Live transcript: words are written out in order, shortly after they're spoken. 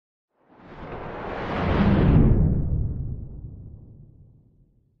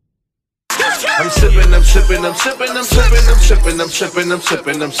sippin', I'm sippin', I'm sippin', I'm sippin', I'm sippin', I'm sippin', I'm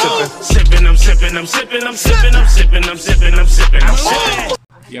sippin', I'm sippin'. Sippin', I'm sippin', I'm sippin', I'm sippin', I'm sippin', I'm sippin', I'm sippin', I'm sippin'.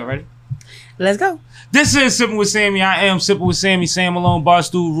 Y'all ready? Let's go. This is Sippin' with Sammy. I am Sippin' with Sammy. Sam Malone,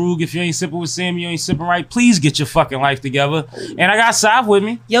 Barstool Rug. If you ain't sippin' with Sammy, you ain't sippin' right. Please get your fucking life together. And I got Sav with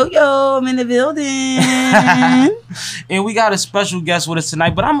me. Yo, I'm in the building. And we got a special guest with us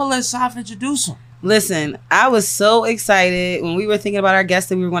tonight, but I'm going to let Sav introduce him. Listen, I was so excited when we were thinking about our guest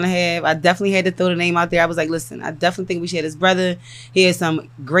that we were going to have. I definitely had to throw the name out there. I was like, listen, I definitely think we should have his brother. He has some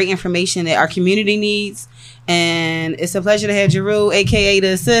great information that our community needs. And it's a pleasure to have Jarue, a.k.a.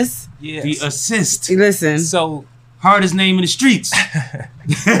 The Assist. Yes. The Assist. Listen. So, hardest name in the streets.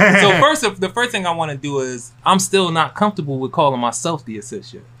 So the first thing I want to do is, I'm still not comfortable with calling myself the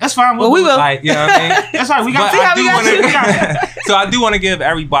Assist yet. That's fine. Well, we will. Like, you know what I mean? That's right. We got So I do want to give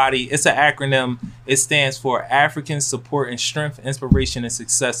everybody, it's an acronym. It stands for African Support and Strength, Inspiration, and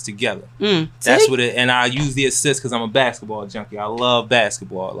Success Together. That's what it, and I use the Assist because I'm a basketball junkie. I love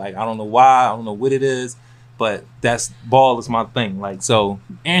basketball. Like, I don't know why, I don't know what it is, but ball is my thing. Like, so.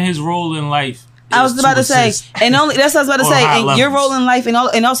 And his role in life. I was about to say, and only that's what I was about to say. And your role in life,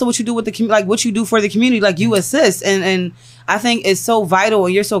 and also what you do with the like what you do for the community, like you assist, and I think it's so vital,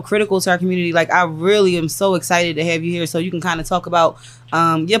 and you're so critical to our community. Like, I really am so excited to have you here, so you can kind of talk about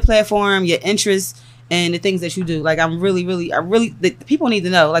your platform, your interests, and the things that you do. Like, the people need to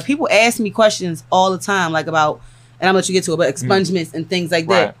know. Like, people ask me questions all the time, like about, and I'm gonna let you get to it, but expungements and things like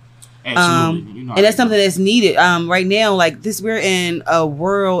that. Absolutely. And that's something that's needed right now. Like this, we're in a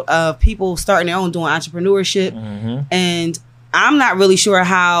world of people starting their own, doing entrepreneurship, and I'm not really sure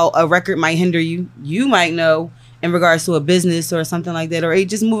how a record might hinder you. You might know in regards to a business or something like that, or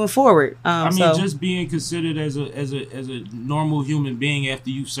just moving forward. I mean, just being considered as a normal human being after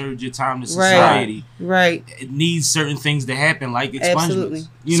you've served your time to society, right? It needs certain things to happen, like expungements. Absolutely.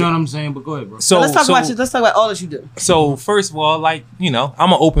 You know what I'm saying? But go ahead, bro. So let's talk about you. Let's talk about all that you do. So first of all, like, you know,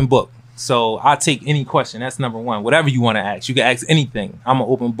 I'm an open book. So I'll take any question. That's number one. Whatever you want to ask, you can ask anything. I'm an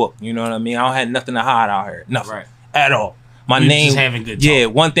open book. You know what I mean? I don't have nothing to hide out here. Nothing at all. My name. Just having good talk. Yeah.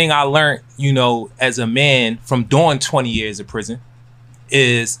 One thing I learned, you know, as a man from doing 20 years of prison,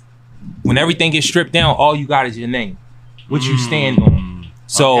 is when everything gets stripped down, all you got is your name, what you stand on.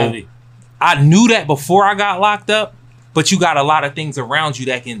 So I knew that before I got locked up. But you got a lot of things around you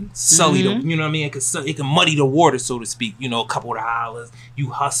that can sully the, you know what I mean? It can muddy the water, so to speak. You know, a couple of dollars, you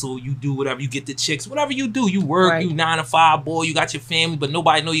hustle, you do whatever, you get the chicks, whatever you do, you work, you 9 to 5, boy, you got your family, but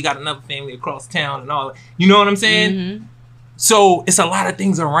nobody know you got another family across town and all that. You know what I'm saying? So it's a lot of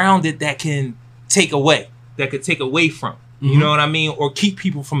things around it that can take away, that could take away from, you know what I mean? Or keep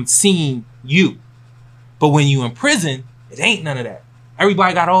people from seeing you. But when you in prison, it ain't none of that.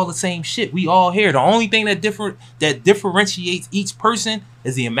 Everybody got all the same shit. We all here. The only thing that differentiates each person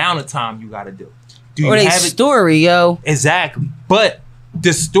is the amount of time you got to do. Or their story, yo. Exactly. But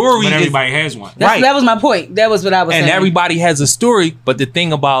the story But everybody has one. That was my point. That was what I was saying. And everybody has a story. But the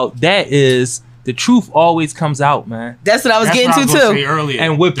thing about that is the truth always comes out, man. That's what I was getting to, too. Earlier,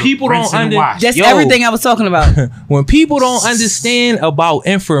 and what people don't understand. That's everything I was talking about. When people don't understand about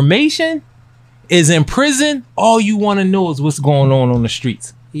information, is in prison, all you want to know is what's going on the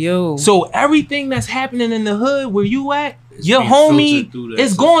streets. Yo. So everything that's happening in the hood where you at, your homie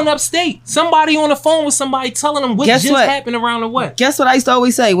is going upstate. Somebody on the phone with somebody telling them what happened around the way. Guess what I used to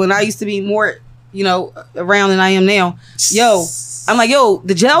always say when I used to be more, you know, around than I am now? Yo, I'm like, yo,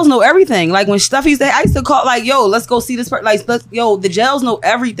 the jails know everything. Like when stuff I used to call, like, yo, let's go see this person. Like, yo, the jails know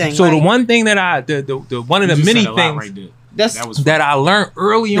everything. So the one thing that one of the many things that I learned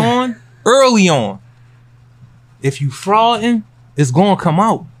early on, if you frauding, it's gonna come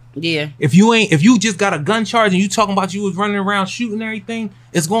out. Yeah. If you just got a gun charge and you talking about you was running around shooting everything,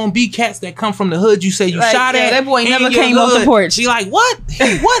 it's gonna be cats that come from the hood. You say you shot at. That boy never came off the porch. She like, what?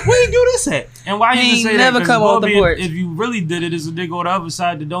 Hey, what? Where you do this at? And why you say never that? Come off the porch. If you really did it, is a nigga on the other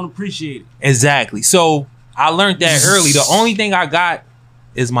side that don't appreciate it. Exactly. So I learned that early. The only thing I got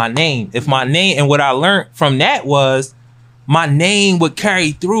is my name. If my name, and what I learned from that was, my name would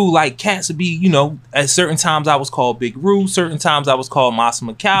carry through. Like cats would be, you know, at certain times I was called Big Roo, certain times I was called Masa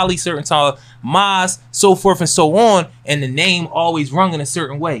McCallie, certain times Maz, so forth and so on. And the name always rung in a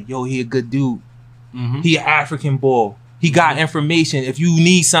certain way. Yo, he a good dude. He an African boy. He got information. If you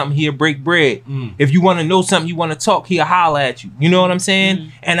need something, he'll break bread. If you want to know something, you want to talk, he'll holler at you. You know what I'm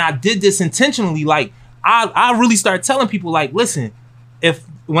saying? And I did this intentionally. Like I really started telling people, like, listen,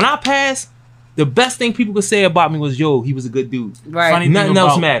 when I pass, the best thing people could say about me was, yo, he was a good dude. Right. Funny Nothing thing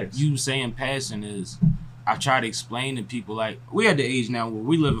else about matters. You saying passing is, I try to explain to people, like, we at the age now where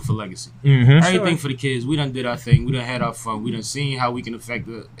we living for legacy. Mm-hmm. Everything for the kids. We done did our thing. We done had our fun. We done seen how we can affect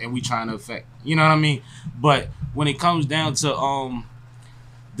it, and we trying to affect. You know what I mean? But when it comes down to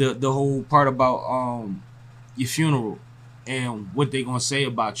the whole part about your funeral and what they gonna say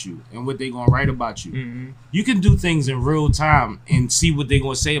about you and what they gonna write about you, you can do things in real time and see what they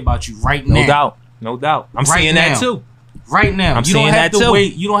gonna say about you right now. No doubt. I'm Right seeing now. that too. Right now, I'm you don't seeing have that to too.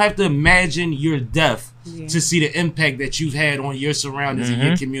 wait. You don't have to imagine your death to see the impact that you've had on your surroundings and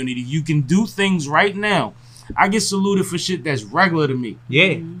your community. You can do things right now. I get saluted for shit that's regular to me.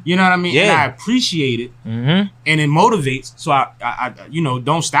 Yeah. You know what I mean? Yeah. And I appreciate it, and it motivates. So I you know,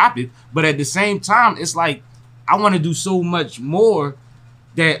 don't stop it. But at the same time, it's like I want to do so much more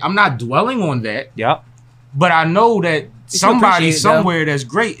that I'm not dwelling on that. Yep. But I know that somebody appreciate it, somewhere that's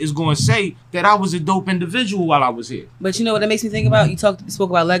great is going to say that I was a dope individual while I was here. But you know what that makes me think about? You spoke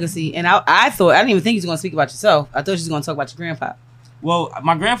about legacy, and I thought I didn't even think you was going to speak about yourself. I thought you was going to talk about your grandpa. Well,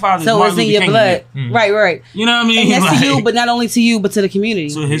 my grandfather. So it's in your blood, right? You know what I mean? And that's to Like, you, but not only to you, but to the community.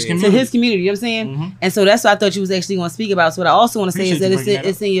 to his To community. his community, you know what I'm saying? And so that's what I thought you was actually going to speak about. So what I also want to say is Appreciate that you bringing that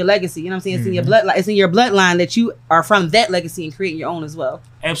it's in your legacy. You know what I'm saying? It's in your bloodline. It's in your bloodline that you are from that legacy and creating your own as well.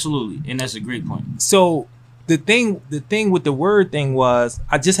 Absolutely, and that's a great point. So the thing with the word thing was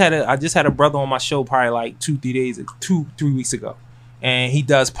I just had a brother on my show probably like 2-3 weeks ago, and he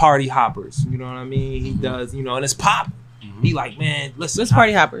does party hoppers. You know what I mean? He does, you know, and it's pop. He like, man, listen. What's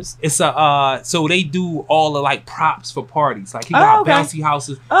party hoppers? It's so they do all the like props for parties. Like he got okay. bouncy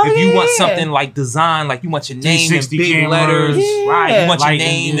houses. Oh, if you yeah, want yeah. something like designed, like you want your name in 360 big cameras. letters, Yeah. right? You want your Lighting,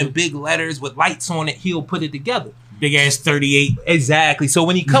 name yeah. in big letters with lights on it. He'll put it together. Big ass 38. Exactly. So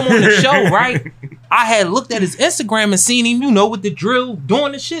when he come on the show, right? I had looked at his Instagram and seen him, you know, with the drill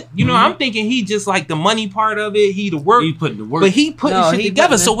doing the shit. You know, I'm thinking he just like the money part of it. He the work. He putting the work. But he putting No, shit he together.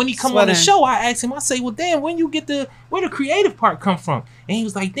 putting So it. when he come on the Sweating. show, I asked him, I say, well, damn, when you get where the creative part come from? And he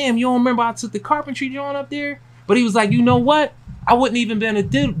was like, damn, you don't remember I took the carpentry joint up there? But he was like, you know what? I wouldn't even been able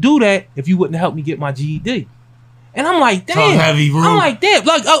to do that if you wouldn't help me get my GED. And I'm like, damn. Talk heavy, bro. I'm like, damn.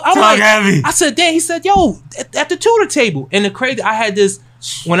 Like, I'm Talk like, heavy. I said, damn. He said, yo, at the tutor table. And the crazy, I had this,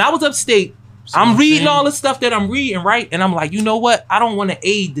 when I was upstate, I'm reading all the stuff that I'm reading, right? And I'm like, you know what? I don't want to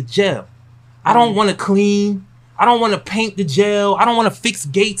aid the jail. I don't want to clean. I don't want to paint the jail. I don't want to fix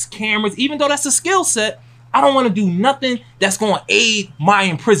gates, cameras. Even though that's a skill set, I don't want to do nothing that's going to aid my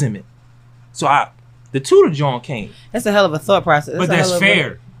imprisonment. So the tutor joint came. That's a hell of a thought process. But that's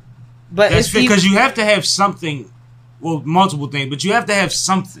fair. But That's it's fair because you have to have something. Well, multiple things, but you have to have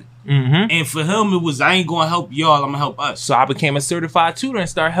something. Mm-hmm. And for him, it was I ain't gonna help y'all. I'm gonna help us. So I became a certified tutor and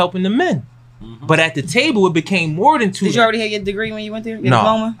started helping the men. But at the table, it became more than tutor. Did you already have your degree when you went there? Your No,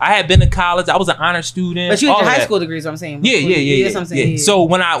 diploma? I had been to college. I was an honor student. But you had all your high that. school degree, is what I'm saying. Yeah. That's what I'm saying. Yeah. So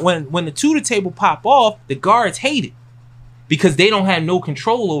when the tutor table pop off, the guards hate it because they don't have no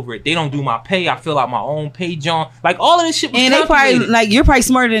control over it. They don't do my pay. I fill out my own pay, John. Like all of this shit was And they probably calculated. you're probably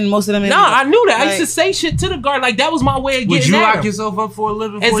smarter than most of them. Nah, I knew that. I Like- used to say shit to the guard. Like that was my way of Would getting you at lock them. yourself up for a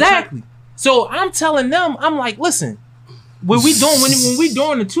living? For Exactly. So I'm telling them, I'm like, listen, when we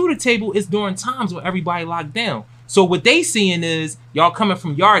doing the tutor table, it's during times where everybody locked down. So what they seeing is y'all coming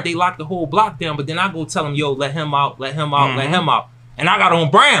from yard, they lock the whole block down, but then I go tell them, yo, let him out, let him out, let him out. And I got on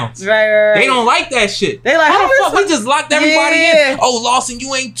Browns. Right. They don't like that shit. They like, how how the fuck is- we just locked everybody Yeah. in? Oh, Lawson,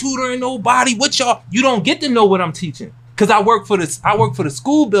 you ain't tutoring nobody. What y'all? You don't get to know what I'm teaching. Cause I work for the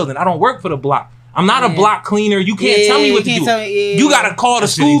school building. I don't work for the block. I'm not a block cleaner. You can't tell me what to do. You gotta call the That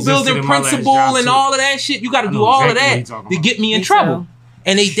shit school existed building in my last principal job, and too. all of that shit. You gotta I do know all exactly of what that you're talking to about. get me in Me trouble. too.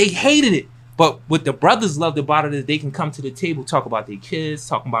 And they hated it. But what the brothers loved about it is they can come to the table, talk about their kids,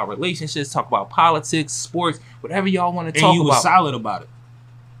 talk about relationships, talk about politics, sports, whatever y'all want to And talk you was about. solid about it.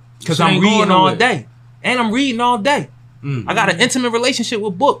 Because You I'm ain't going reading all nowhere. day. And I'm reading all day. Mm. I got an intimate relationship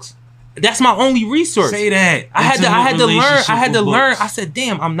with books. That's my only resource. Say that. I had to learn. I had to learn. I said,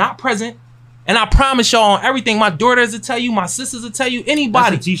 damn, I'm not present. And I promise y'all on everything. My daughters will tell you, my sisters will tell you,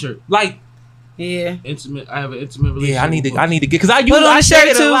 anybody. That's a t-shirt. Like, Yeah. Intimate. I have an intimate relationship. yeah, I need with to get because I Put it on I the say shirt,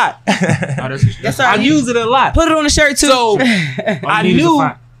 it a too. lot. That's all I right. use it a lot. Put it on the shirt too. So All you I need is a knew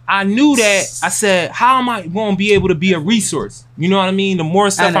font. I knew that. I said, how am I going to be able to be a resource? You know what I mean? The more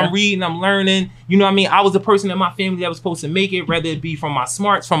stuff know. I'm reading, I'm learning. You know what I mean? I was the person in my family that was supposed to make it, whether it be from my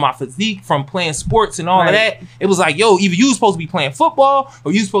smarts, from my physique, from playing sports and all of Right. that. It was like, yo, either you was supposed to be playing football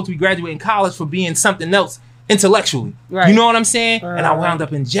or you was supposed to be graduating college for being something else intellectually. Right. You know what I'm saying? Right, And I right. wound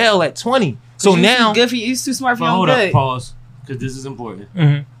up in jail at 20. So You now, too good for you. You too smart for But your own hold up, good. pause, because this is important.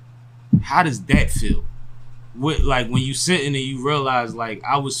 Mhm. How does that feel? Like when you sitting and you realize, like,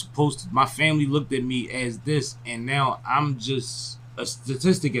 I was supposed to, my family looked at me as this, and now I'm just a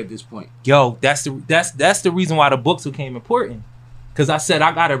statistic at this point. Yo, that's the reason why the books became important. Cause I said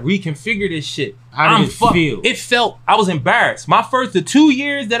I gotta reconfigure this shit. How did it feel? It felt I was embarrassed. The 2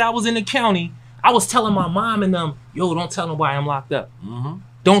 years that I was in the county, I was telling my mom and them, yo, don't tell nobody I'm locked up. Mm-hmm.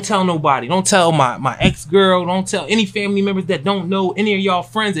 Don't tell nobody. Don't tell my ex-girl. Don't tell any family members that don't know, any of y'all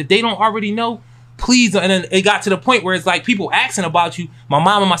friends. If they don't already know, please. And then it got to the point where it's like people asking about you. My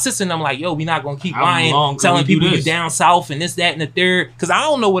mom and my sister and I'm like, yo, we not gonna keep lying, telling people you down south and this, that, and the third. Cause I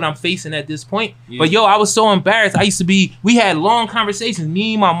don't know what I'm facing at this point. Yeah. But yo, I was so embarrassed. We had long conversations.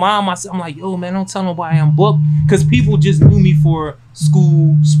 Me, my mom, myself. I'm like, yo, man, don't tell nobody I'm booked. Cause people just knew me for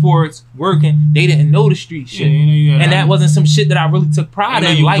school, sports, working. They didn't know the street shit. Yeah, and that wasn't some shit that I really took pride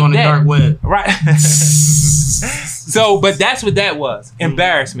in like on that. The dark web. Right. So, but that's what that was.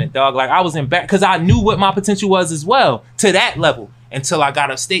 Embarrassment, dog. Like I was embarrassed because I knew what my potential was as well to that level until I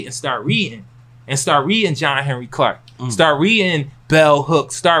got upstate and start reading John Henry Clark, start reading Bell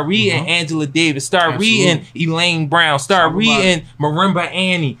Hooks, start reading Angela Davis, start reading Elaine Brown, start reading Marimba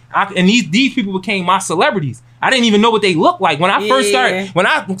Annie. And these people became my celebrities. I didn't even know what they looked like when I first started. When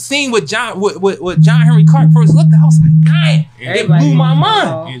I seen what John Henry Clark first looked at, I was like, dang, it blew my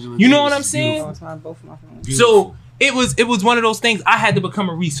mind. You know what I'm saying? So it was one of those things. I had to become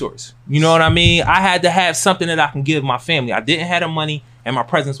a resource. You know what I mean? I had to have something that I can give my family. I didn't have the money, and my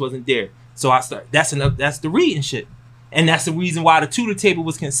presence wasn't there. So I started. That's the reading shit. And that's the reason why the tutor table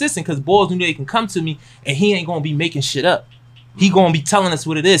was consistent, because boys knew they can come to me and he ain't gonna be making shit up. He gonna be telling us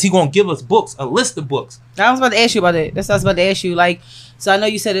what it is. He gonna give us books, a list of books. I was about to ask you about that. That's what I was about to ask you. Like, so I know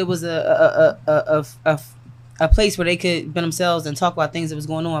you said it was a place where they could be themselves and talk about things that was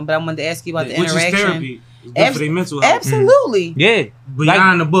going on, but I wanted to ask you about the interaction. Which is therapy. It's good for their mental health. Absolutely. Yeah.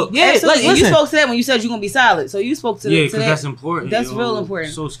 Beyond the book. Yeah, absolutely. And you spoke to that when you said you're going to be solid. So you spoke to that. Yeah, because that's important. That's real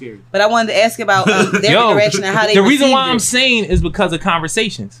important. So scary. But I wanted to ask about their interaction and how they the reason why it. I'm saying is because of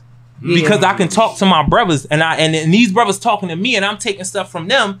conversations. Yeah. Because I can talk to my brothers and these brothers talking to me and I'm taking stuff from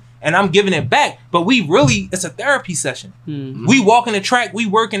them and I'm giving it back. But it's a therapy session. Mm-hmm. We walking the track, we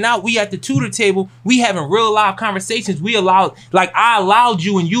working out, we at the tutor table, we having real live conversations. I allowed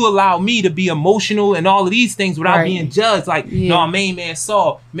you and you allowed me to be emotional and all of these things without being judged. Like, no, main man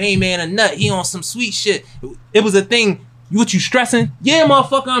saw, main man a nut, he on some sweet shit. It was a thing. What, you stressing? Yeah,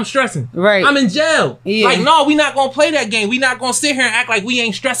 motherfucker, I'm stressing. Right. I'm in jail. Yeah. Like, no, we not gonna play that game. We not gonna sit here and act like we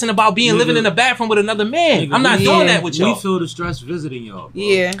ain't stressing about living in the bathroom with another man. I'm not doing that with y'all. We feel the stress visiting y'all. Bro.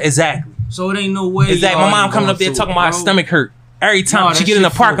 Yeah. Exactly. So it ain't no way. Exactly. My mom coming up there talking about her stomach hurt. Every time she get in the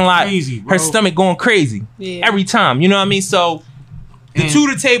parking lot, her stomach going crazy. Yeah. Every time. You know what I mean? So the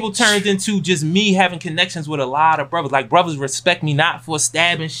tutor table turns into just me having connections with a lot of brothers. Like, brothers respect me not for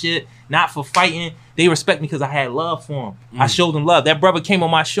stabbing shit, not for fighting. They respect me because I had love for them. I showed them love. That brother came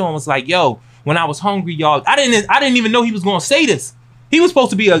on my show and was like, yo, when I was hungry, y'all, I didn't even know he was going to say this. He was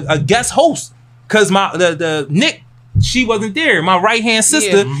supposed to be a guest host because the Nick, she wasn't there. My right-hand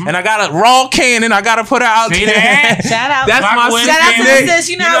sister, and I got a raw cannon. I got to put her out there. Shout out. That's my sister. Shout out to the sis.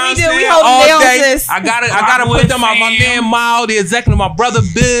 You know how we do. We hold it down, sis. I gotta put them out. My man Mile, the executive, my brother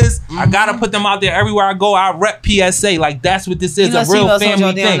Biz. I gotta put them out there everywhere I go. I rep PSA. Like, that's what this is, a real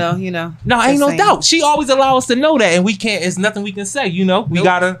family thing. Though, you know. No, ain't no doubt. She always allow us to know that, and we can't. It's nothing we can say. You know, we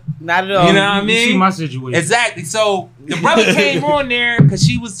gotta. Not at all. You know what I mean? See my situation. Exactly. So the brother came on there because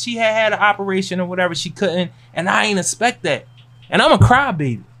she had an operation or whatever. She couldn't, and I ain't expect that. And I'm a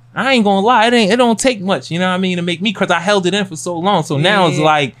crybaby. I ain't gonna lie. It don't take much, you know what I mean, to make me, because I held it in for so long. So now it's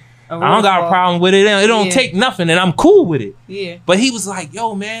like, I don't got a problem with it. It don't take nothing, and I'm cool with it. Yeah. But he was like,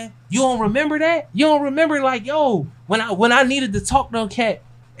 yo, man, you don't remember that? You don't remember, like, yo, when I needed to talk to a cat,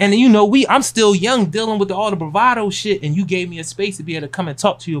 and you know, I'm still young dealing with all the bravado shit, and you gave me a space to be able to come and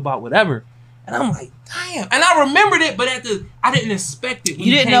talk to you about whatever. And I'm like, damn. And I remembered it, but I didn't expect it when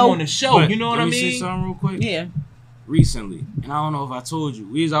you came on the show. You know what I mean? Let me say something real quick. Yeah. Recently, and I don't know if I told you,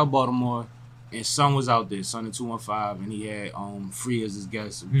 we was out Baltimore, and Son was out there, Son in 215, and he had Free as his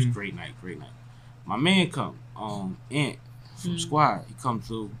guest. It was great night. My man come, Ant from Squad, he come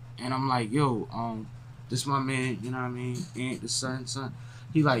through, and I'm like, yo, this my man, you know what I mean, Ant, the son.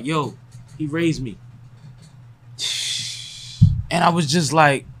 He like, yo, he raised me, and I was just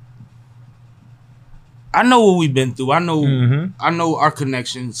like, I know what we've been through. I know our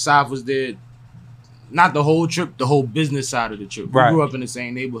connection. Sav was there. Not the whole trip, the whole business side of the trip. We grew up in the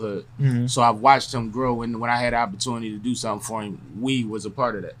same neighborhood. So I've watched him grow, and when I had the opportunity to do something for him, we was a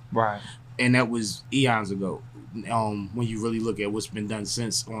part of that. Right. And that was eons ago. When you really look at what's been done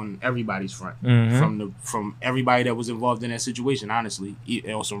since on everybody's front. From everybody that was involved in that situation, honestly.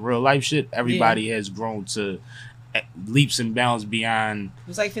 On some real life shit, everybody has grown to leaps and bounds beyond. It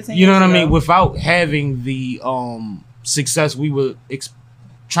was like 15 you know years what ago. I mean? Without having the success we were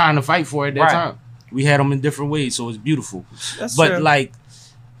trying to fight for at that time. We had them in different ways, so it's beautiful. That's but true. like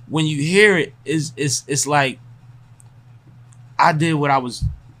when you hear it, it's like I did what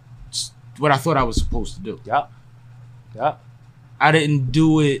I thought I was supposed to do. Yep. I didn't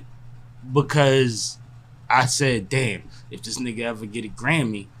do it because I said, damn, if this nigga ever get a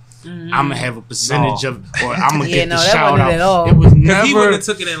Grammy, I'm gonna have a percentage of, or I'm gonna get the shout out. At all. It was He never. wouldn't have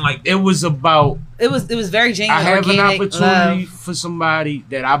took it in like that. It was about. It was very genuine. I have an organic opportunity love. for somebody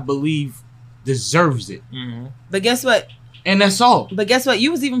that I believe deserves it, But guess what? and that's all. But guess what?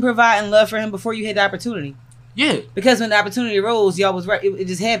 You was even providing love for him before you had the opportunity. Yeah. Because when the opportunity arose, y'all was right. It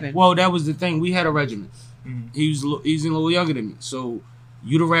just happened. Well, that was the thing. We had a regiment. He's a little younger than me, so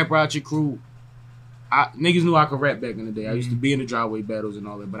you the rapper out your crew. Niggas knew I could rap back in the day. I used to be in the driveway battles and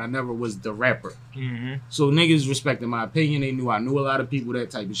all that, but I never was the rapper. So niggas respected my opinion. They knew I knew a lot of people, that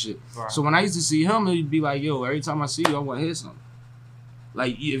type of shit. Right. So when I used to see him, it'd be like, yo, every time I see you, I want to hear something.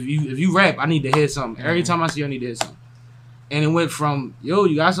 Like, if you rap, I need to hear something. Every time I see you, I need to hear something. And it went from, yo,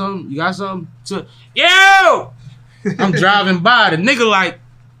 you got something? You got something? To, yo! I'm driving by. The nigga like,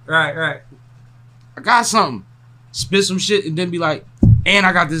 Right. I got something. Spit some shit and then be like, and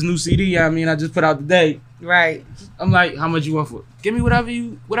I got this new CD, I just put out today. Right. I'm like, how much you want for it? Give me whatever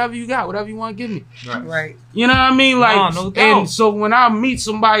you got, whatever you want to give me. Right. You know what I mean? Like, no doubt. and so when I meet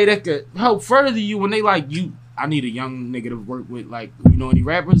somebody that could help further you, when they like, I need a young nigga to work with, like, you know any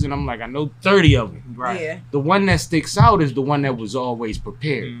rappers? And I'm like, I know 30 of them. Right. Yeah. The one that sticks out is the one that was always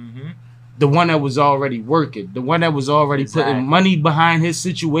prepared. The one that was already working. The one that was already putting money behind his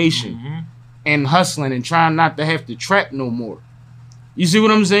situation and hustling and trying not to have to trap no more. You see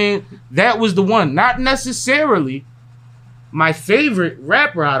what I'm saying? That was the one. Not necessarily my favorite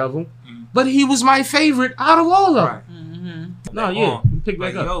rapper out of them, but he was my favorite out of all of them. No, yeah. Pick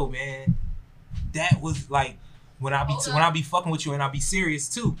back up. Yo, man, that was like when I be fucking with you and I be serious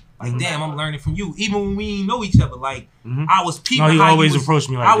too. Like, damn, I'm learning from you. Even when we didn't know each other, like I was peeping. No, he how always you was, approached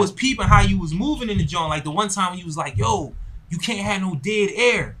me like I that. was peeping how you was moving in the joint. Like the one time when you was like, yo, you can't have no dead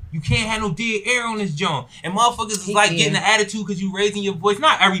air. You can't have no dead air on this joint. And motherfuckers is like getting an attitude because you raising your voice.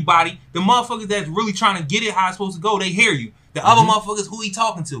 Not everybody. The motherfuckers that's really trying to get it how it's supposed to go, they hear you. The other motherfuckers, who he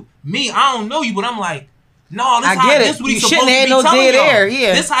talking to? Me, I don't know you, but I'm like, no, this what he's supposed to be telling y'all.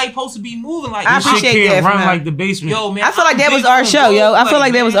 Yeah. This how he supposed to be moving. Like, I This shit appreciate can't that run from like him. the basement. yo, man, I feel like that was big our on show, yo. I feel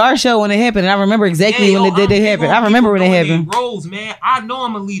like that man. was our show when it happened. And I remember exactly Yeah, yo, when it I'm happened. big I on remember when it people happened. throwing roles, man. I know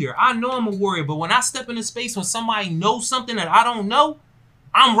I'm a leader. I know I'm a warrior. But when I step in a space when somebody knows something that I don't know,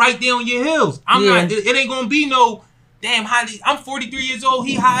 I'm right there on your heels. I'm not. It ain't gonna be no. Damn, I'm 43 years old.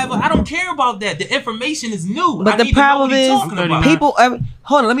 However, I don't care about that. The information is new. But I the need to know problem what he's is, talking about. people.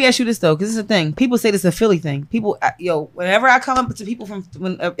 Hold on, let me ask you this though, because this is the thing. People say this is a Philly thing. People, whenever I come up to people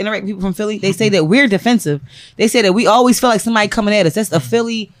interact with people from Philly, they say that we're defensive. They say that we always feel like somebody coming at us. That's a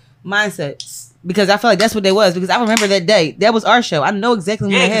Philly mindset. Because I feel like that's what they was. Because I remember that day. That was our show. I know exactly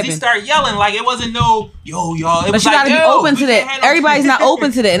when it because happened. he started yelling like it wasn't no y'all. It But was you like, gotta be open to that. no Everybody's not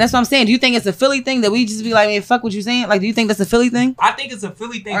open to that, and that's what I'm saying. Do you think it's a Philly thing that we just be like, man, fuck what you saying? Like, do you think that's a Philly thing? I think it's a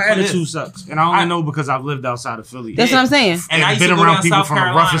Philly thing. Our for this. attitude sucks, and I only know because I've lived outside of Philly. That's what I'm saying. And I used been to go around down people South from the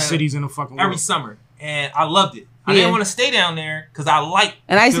Carolina roughest cities in the fucking world. every summer, and I loved it. I Yeah. didn't want to stay down there because I like.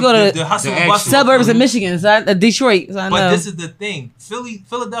 And I used to go to the hustle the and bustle Suburbs Philly. of Michigan, so Detroit. So I know. But this is the thing: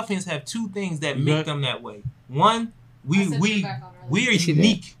 Philadelphians have two things that make them that way. One, we are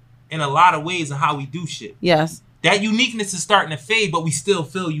unique in a lot of ways in how we do shit. Yes. That uniqueness is starting to fade, but we still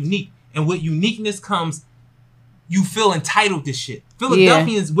feel unique. And with uniqueness comes, you feel entitled to shit.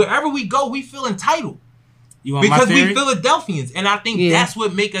 Philadelphians, wherever we go, we feel entitled. You want Because my theory? we Philadelphians. And I think that's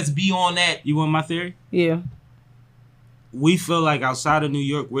what make us be on that. You want my theory? Yeah. We feel like outside of New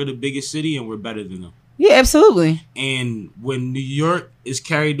York, we're the biggest city and we're better than them. Yeah, absolutely. And when New York is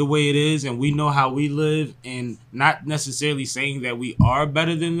carried the way it is and we know how we live and not necessarily saying that we are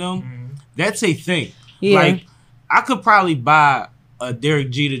better than them, that's a thing. Yeah. Like, I could probably buy a Derek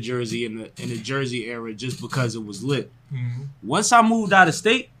Jeter jersey in the Jersey era just because it was lit. Once I moved out of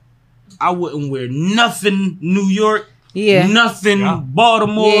state, I wouldn't wear nothing New York, nothing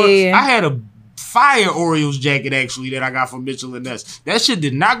Baltimore. Yeah. I had a fire Orioles jacket actually that I got from Mitchell and Ness. That shit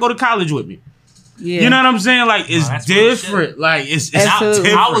did not go to college with me. Yeah. You know what I'm saying? Like, it's that's real different. Like, it's Absolutely.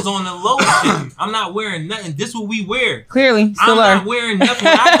 different. I was on the low shit. I'm not wearing nothing. This what we wear. Clearly, still I'm are. not wearing nothing.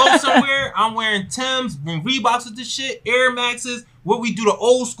 When I go somewhere, I'm wearing Timbs, Reeboks with the shit, Air Maxes, what we do, the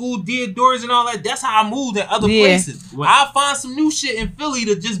old school Diodors and all that. That's how I moved in other places. I'll find some new shit in Philly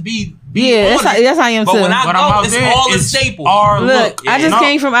to just be that's how I am but too. when I But go, I'm out it's there, all the it's staples. our Look, look. I just No.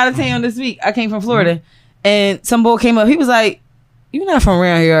 came from out of town this week. I came from Florida, and some boy came up. He was like, you're not from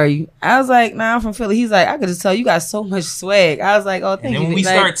around here, are you? I was like, nah, I'm from Philly. He's like, I could just tell you got so much swag. I was like, oh, thank And then you. when we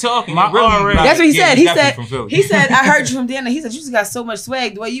Like, start talking, that's what he said. He said, he I heard you from Indiana. He said, you just got so much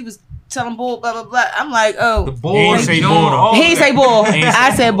swag. The way you was telling bull, blah, blah, blah. I'm like, oh. the He boy ain't say bull, though. He ain't say bull. He ain't say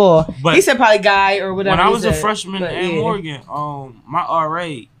I said bull. But He said probably guy or whatever. when I he was a said. freshman But, at yeah. Morgan, my RA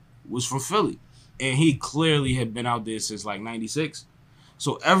was from Philly, and he clearly had been out there since like '96.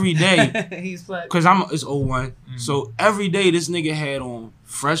 So every day, He's like, cause it's 01, so every day this nigga had on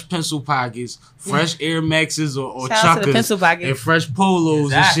fresh pencil pockets, fresh Air Maxes or Shout out to the pencil chuckers, pockets. and fresh polos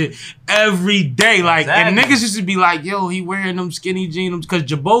Exactly. and shit every day. Like, and Exactly. niggas used to be like, yo, he wearing them skinny jeans, cause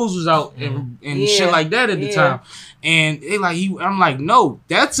Jabos was out and Yeah. shit like that at the time. And they like I'm like, no,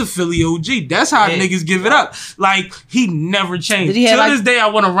 that's a Philly OG. That's how Yeah. niggas give it up. Like, he never changed. Did he have, Till like- this day, I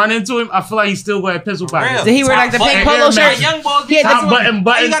want to run into him. I feel like he still got pistol pockets. Did he wear like the pink polo shirt? Young boy, He had Top the,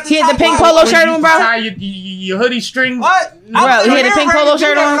 button. he had the pink polo shirt on, bro. Tie your hoodie string. What? Bro, he had a pink polo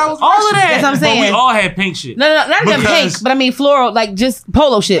shirt on. All of that. That's what I'm saying. But we all had pink shit. No, not even Because- pink, but I mean floral, like just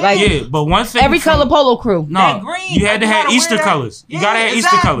polo shit. Like Yeah, but one thing. every color polo crew. No, That green, you had to you have gotta Easter wear that. colors. You Yeah, gotta have Easter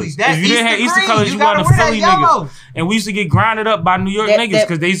exactly. colors. That If you didn't have Easter Easter green, colors, you you gotta wasn't a wear that Philly yellow. nigga. And we used to get grinded up by New York That- niggas that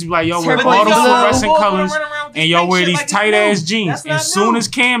because they used to be like, y'all wear turquoise all the blue. fluorescent Boys colors run around with and this y'all pink wear shit these like it's tight ass new. jeans. That's And not soon new. as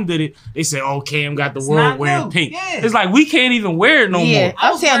Cam did it, they said, oh, Cam got the It's world not wearing new. pink. Yeah. It's like, we can't even wear it no Yeah, more.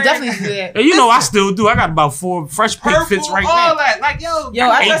 I'm saying wearing- definitely do that. And you know I still do. I got about 4 fresh pink Purple, fits right all now. that. Like, yo, Yo,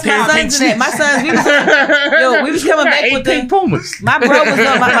 I Eight trust pair my of pink sons in that. My sons, we was coming back with pink the. Pumas. My bro was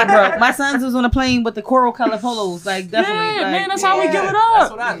on my bro. My sons was on a plane with the coral color polos. Like definitely. Yeah, like, man, that's how we give it That's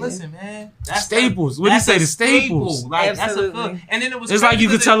up. what I listen, man. That's Staples. What do you that's say? a The staples. staple. Like Absolutely. that's a good. And then it was. It's like crazy you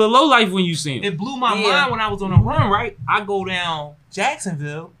could 'cause tell a low life when you see him. It blew my Yeah. mind when I was on a run. Right, I go down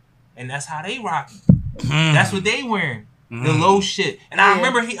Jacksonville, and that's how they rocking. That's what they wearing. The low shit. And I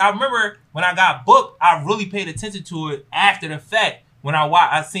remember when I got booked, I really paid attention to it after the fact. When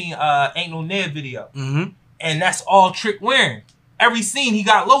I seen Ain't No Ned video. And that's all Trick wearing. Every scene he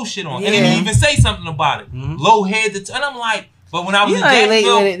got low shit on. And then he even say something about it. Low head and I'm like, but when I was You in ain't late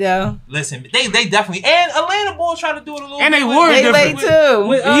Jacksonville, with it though. listen, they definitely, and Atlanta boys try to do it a little And bit. they wore it They different.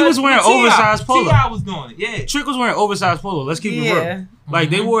 late too. He was wearing with T.I. oversized polo. T.I. was doing it, yeah. Trick was wearing oversized polo. Let's keep it Yeah. real. Like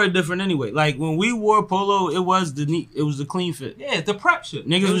they wore it different anyway. Like when we wore polo, it was the clean fit. Yeah, it's the prep shit.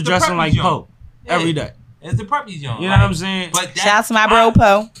 Niggas It was the dressing preppy like joint. Poe Yeah. every day. It's the preppy joint. You know what I'm saying? But that, Shout out to my bro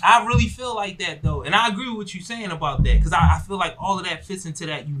Poe. I really feel like that though, and I agree with what you're saying about that because I feel like all of that fits into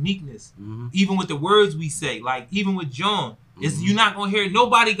that uniqueness. Even with the words we say, like even with John, you're not gonna hear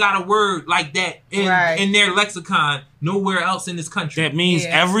nobody got a word like that in their lexicon nowhere else in this country. That means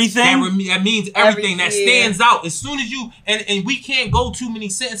everything. That means everything that Everything, stands out. As soon as you and we can't go too many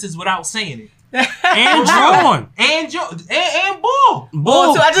sentences without saying it. And John. And Bull.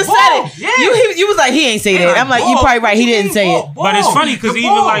 Bull too. I just said it. Yeah. You was like he ain't say that. I'm like you probably right. He didn't say it. But it's funny because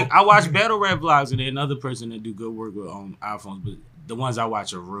even like I watch battle rap vlogs and there's another person that do good work with iPhones, but the ones I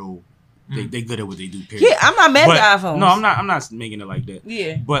watch are real. They good at what they do. Period. Yeah, I'm not mad at iPhones. No, I'm not making it like that.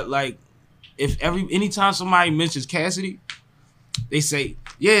 Yeah. But like, anytime somebody mentions Cassidy, they say,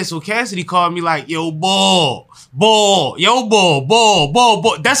 yeah. So Cassidy called me like, yo, ball.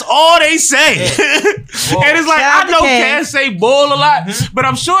 That's all they say. And it's like Shout out I to know Cass. Cass say ball a lot, but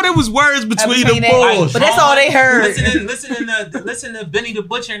I'm sure there was words between the balls. But that's all they heard. Listen to Benny the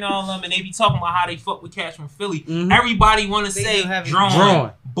Butcher and all of them, and they be talking about how they fuck with cats from Philly. Everybody want to say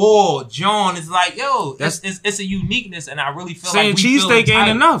drawn. Ball, John is like, yo, it's a uniqueness, and I really feel saying like cheesesteak ain't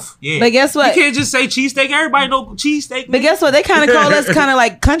enough. Yeah. But guess what? You can't just say cheesesteak. Everybody know cheesesteak. But guess what? They kind of call us kind of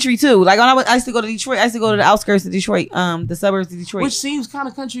like country too. Like when I used to go to Detroit, I used to go to the outskirts of Detroit, the suburbs of Detroit. Which seems kind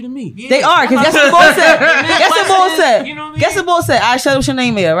of country to me. Yeah. They are, because guess what Bull said? Guess what Bull said? You know what I mean? Guess what Bull said? I shut up your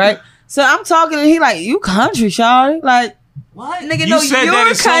name here, right? So I'm talking and he like, you country, Shawty. Like, What? nigga, You no, said you're that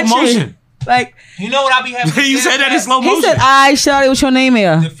in slow country. motion. Like, You know what I be having? You said that in slow he motion. said, I Shawty, what's your name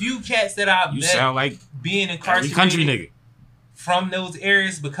here? The few cats that I've You met sound like being every incarcerated country nigga. from those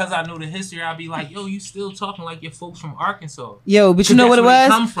areas, because I know the history, I'll be like, yo, you still talking like your folks from Arkansas. Yo, but you know what it That's where was?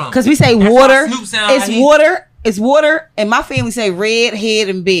 they come from. Because we say That's water. how Snoop sound It's like he- water. It's water. And my family say red, head,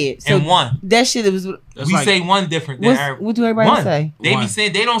 and bed. So And one. that shit, it was. That's We like, say one different than her. What do everybody one. say? They One. be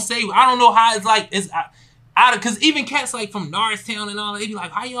saying, they don't say, I don't know how it's like, it's out of, because even cats like from Norristown and all that, they be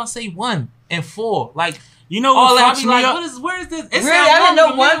like, how y'all say 1 and 4? Like, you know all what that, I fucks be me like, up? where is this? It Really? sound I didn't know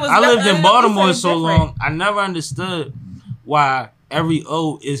normal to one me. was. I lived in Baltimore different. so long, I never understood why every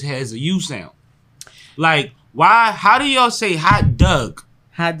O has a U sound. Like, how do y'all say hot dog?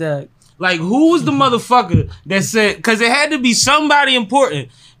 Hot dog. Like, who was the motherfucker that said, because it had to be somebody important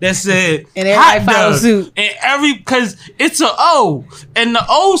that said And everybody hot followed dog. suit. And because it's a O, and the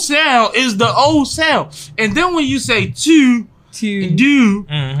O sound is the O sound. And then when you say two,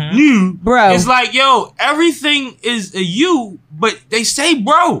 you, bro. It's like, yo, everything is a you, but they say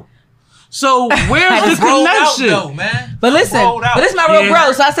bro. So where's the connection? Though, man. But listen, but this is my real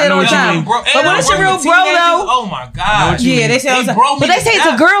bro, so I say it all the time. But when it's your real bro, though, oh my god, yeah, they say, but they say it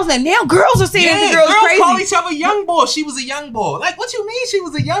to girls, and now girls are saying it to girls crazy. Call each other young boy. She was a young boy. Like, what you mean she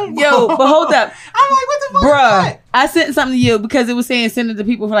was a young boy? Yo, but hold up, I'm like, what the fuck, bruh? I sent something to you because it was saying send it to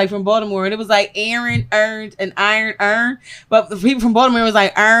people from Baltimore, and it was like Aaron earned and Iron earned, but the people from Baltimore was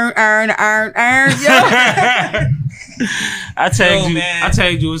like earn. Yo. I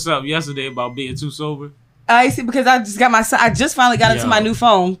tagged you with something yesterday about being too sober. I see, because I just finally got into my new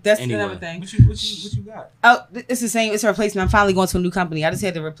phone. That's another thing. What you got? Oh, it's the same. It's a replacement. I'm finally going to a new company. I just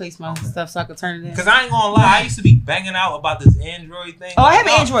had to replace my stuff so I could turn it in. Because I ain't gonna lie, I used to be banging out about this Android thing. Oh, I have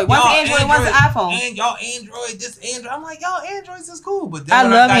an Android. One's Android, one's an iPhone. And y'all Android, this Android. I'm like, y'all Androids is cool. But then I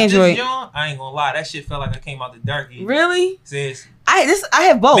when love I got Android. This John, I ain't gonna lie, that shit felt like I came out the dark age. Really? Seriously. I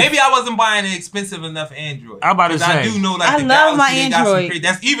have both. Maybe I wasn't buying an expensive enough Android. I'm about to say. I do know, like, I the love my Galaxy, they got some Android.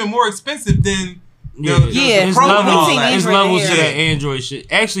 that's even more expensive than Yeah, it's Pro and all levels. that. It's Android levels to here. that Android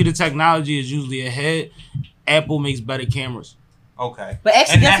shit. Actually, the technology is usually ahead. Apple makes better cameras. Okay. But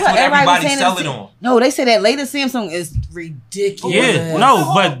actually, And that's that's what what everybody was everybody's saying. selling on. No, they say that latest Samsung is ridiculous. Yeah,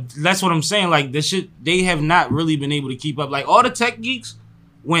 no, but that's what I'm saying. Like, the shit, they have not really been able to keep up. Like, all the tech geeks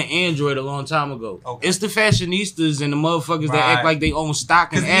went Android a long time ago. Okay. It's the fashionistas and the motherfuckers that act like they own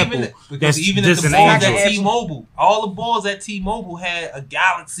stock in Apple. Because even at the balls at T-Mobile, all the balls at T-Mobile had a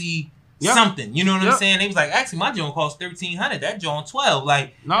Galaxy something. You know what I'm saying? They was like, actually, my joint cost $1,300. That joint $1,200.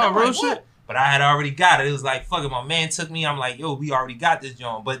 Like, no, real like, shit. what? But I had already got it. It was like, fuck it. My man took me. I'm like, yo, we already got this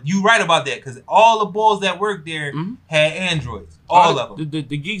joint. But you right about that, because all the balls that worked there had Androids. All of them.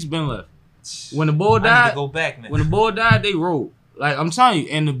 The geeks been left. When the boy died, go back now. When the boy died, they rolled. Like, I'm telling you,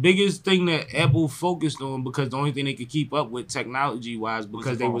 and the biggest thing that Apple focused on, because the only thing they could keep up with technology-wise,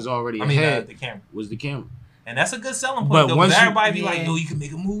 because they was already ahead, the camera. Was the camera. And that's a good selling point, But though. once Everybody be like, yo, you can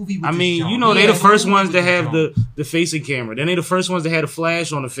make a movie with I this mean, joint. you know, they the first ones that have the facing camera. Then they the first ones that had a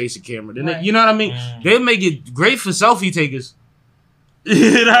flash on the facing camera. Then they, you know what I mean? They make it great for selfie takers.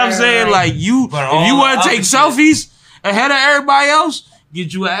 You know what I'm saying? Like, if you want to take selfies ahead of everybody else,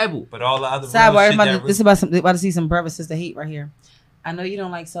 get you an Apple. But all the other sidebar, this is about to see some brother sister hate right here. I know you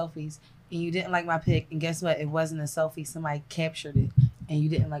don't like selfies, and you didn't like my pic, and guess what? It wasn't a selfie. Somebody captured it, and you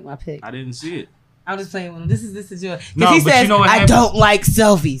didn't like my pic. I didn't see it. I'm just playing with him. This is your. Because No, he but says, you know what I happened? don't like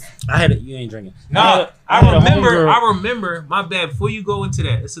selfies. I had it. You ain't drinking. No, I had a homegirl. I remember, my bad, before you go into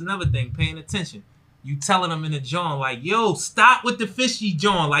that, it's another thing, paying attention. You telling them in the John, like, yo, stop with the fishy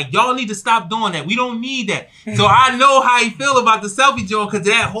John. Like, y'all need to stop doing that. We don't need that. So I know how he feel about the selfie John, because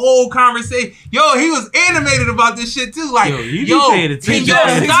that whole conversation, yo, he was animated about this shit too. Like, you yo, paying attention.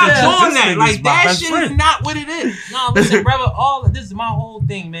 stop doing that. This Like, nigga's my that best shit friend. is not what it is. No, listen, brother, this is my whole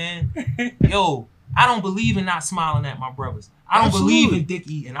thing, man. Yo, I don't believe in not smiling at my brothers. I don't believe in dick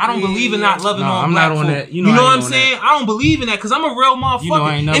eating. I don't believe in not loving on I'm black not on folk. that. You know what I'm saying? I don't believe in that, because I'm a real motherfucker. You know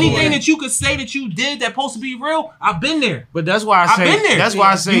I ain't never Anything on that you could say that you did that's supposed to be real, I've been there. But that's why I say. I've been there. That's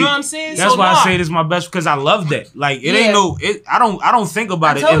why I say. You know what I'm saying? That's So why nah. I say this is my best, because I love that. Like, it ain't no. I don't think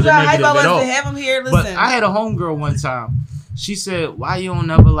about it I told as a y'all how negative I was at all. to have him here. But Listen, I had a homegirl one time. She said, "Why you don't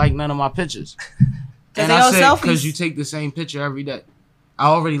never like none of my pictures?" And they I all said, selfies. "Because you take the same picture every day." I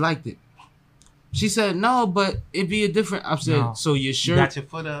already liked it. She said, "No, but it be a different." I said, No. "So your shirt, You got your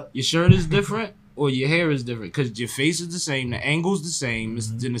foot up. your shirt is different, or your hair is different? Because your face is the same, the angle's the same, it's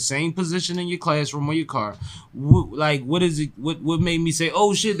in the same position in your classroom or your car. What is it? What made me say,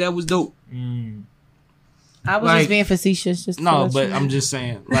 oh shit, that was dope?" I was like- just being facetious. Just to No, let but you know. I'm just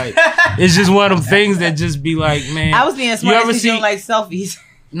saying, like, it's just one of them things that just be like, man. I was being You smart ever because you see- don't like selfies.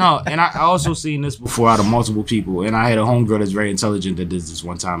 No, and I also seen this before out of multiple people, and I had a homegirl that's very intelligent that did this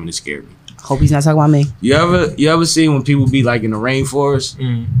one time, and it scared me. Hope he's not talking about me. You ever see when people be like in the rainforest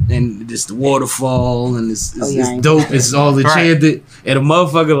and it's the waterfall and it's dope, it's all enchanted, and a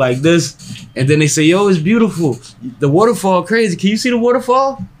motherfucker like this, and then they say, yo, it's beautiful. The waterfall crazy. Can you see the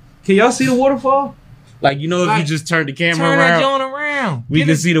waterfall? Can y'all see the waterfall? Like, you know, if you just turn the camera Turn that around, joint around. we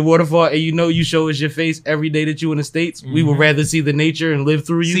can see the waterfall, and you know you show us your face every day that you in the States. We would rather see the nature and live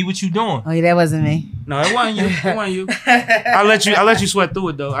through you. See what you doing. Oh yeah, that wasn't me. No, it wasn't you. It wasn't you. I let you sweat through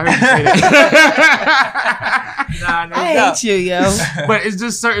it though. I heard you say that. I hate you, yo. But it's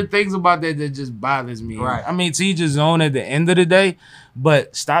just certain things about that just bothers me. Right. I mean, to each his own at the end of the day,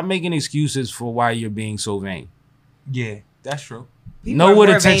 but stop making excuses for why you're being so vain. Yeah, that's true. Know what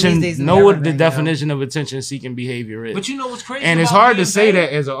attention. Know what the definition. definition of attention-seeking behavior is. But you know what's crazy? And it's about hard to being say vain?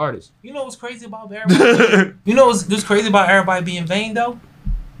 that as an artist. You know what's crazy about everybody? You know what's crazy about everybody being vain though?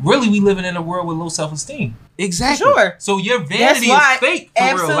 really we living in a world with low self-esteem. Exactly. Sure. So your vanity is fake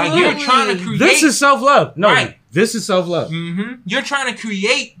for real. Like you're trying to create. This is self-love. No, right. This is self-love. Mm-hmm. You're trying to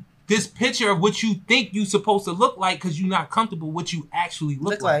create this picture of what you think you're supposed to look like because you're not comfortable with what you actually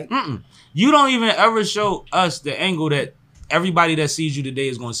look like. You don't even ever show us the angle that everybody that sees you today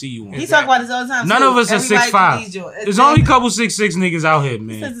is going to see you on. He talk about this all the time. None of us are 6'5". There's only a couple 6'6" niggas out here,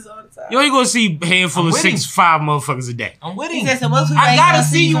 man. He says this all the time. You ain't going to see a handful of 6'5" motherfuckers a day. I'm with He him. said, so most people I ain't gotta gonna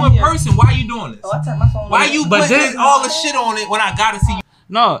see you you in here. person. Why you doing this? Oh, I turned my phone Why on. you But putting all the shit on it when I gotta see you?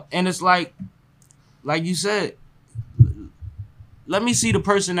 No, and it's like you said, let me see the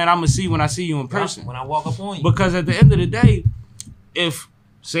person that I'm going to see when I see you in person. When I walk up on you. Because at the end of the day, if,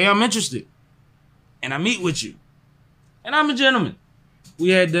 say I'm interested, and I meet with you, and I'm a gentleman,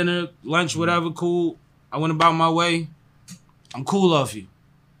 we had dinner, lunch, whatever, cool. I went about my way. I'm cool off you.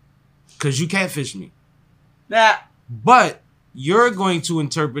 Because you catfish me. Nah. But you're going to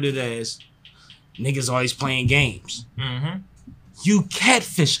interpret it as niggas always playing games. Mm-hmm. You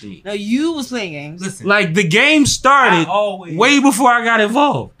catfished me. No, you was playing games. Listen, Like the game started way before I got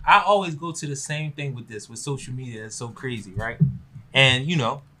involved. I always go to the same thing with this, with social media. It's so crazy, right? And you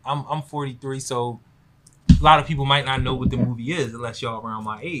know, I'm 43, so a lot of people might not know what the movie is unless y'all around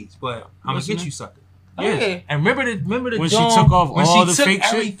my age. But I'm gonna get you sucker. Yeah. Yeah. And remember the When Dawn, she took off when all she the took fake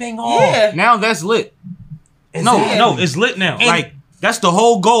shit? everything off. Yeah. Now that's lit. No, it's lit now. And- like that's the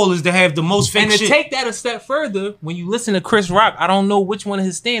whole goal is to have the most fake And to shit. take that a step further, when you listen to Chris Rock, I don't know which one of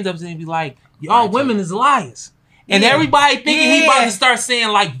his stand-ups and be like, y'all women is liars. And everybody thinking he about to start saying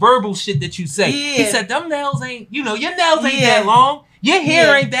like verbal shit that you say. Yeah. He said, them nails ain't, your nails ain't that long. Your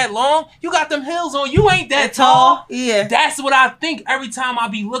hair ain't that long. You got them heels on. You ain't that tall. Yeah. That's what I think every time I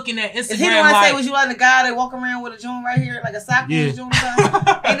be looking at Instagram. Is he the one say, was you like the guy that walk around with a joint right here, like a sock joint or something?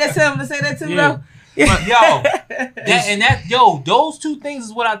 Ain't that him to say that too, though? But, those two things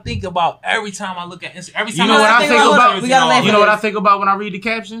is what I think about every time I look at Instagram. Every time you know what I think about? We gotta laugh You know at what I this. think about when I read the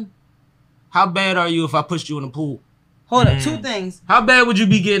caption? How bad are you if I pushed you in the pool? Hold up, two things. How bad would you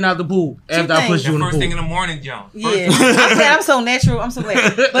be getting out the pool after I pushed you in the First pool? thing in the morning, John. Yeah, I'm so natural. I'm so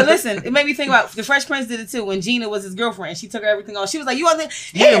glad. But listen, it made me think about the Fresh Prince did it too. When Gina was his girlfriend, she took everything off. She was like, "You wasn't."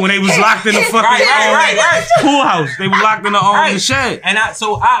 Yeah, when they was locked in the fucking right. pool house, they was locked in the shed. And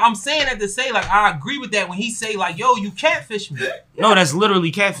I'm saying that to say like I agree with that when he say like, "Yo, you catfish me." No, that's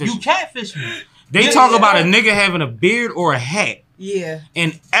literally catfish. You catfish me. They talk about a nigga having a beard or a hat. Yeah.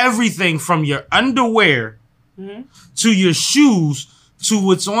 And everything from your underwear to your shoes to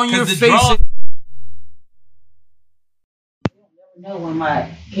what's on your face. I never know when my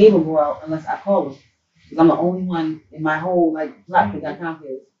cable go out unless I call them. Because I'm the only one in my whole block that got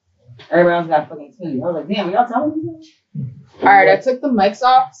Comcast. Everybody else got fucking Xfinity. I was like, damn, are y'all telling me? All right, I took the mics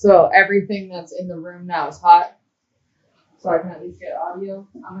off, so everything that's in the room now is hot. So I can at least get audio.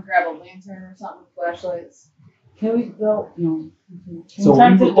 I'm gonna grab a lantern or something with flashlights. Can we go? No. So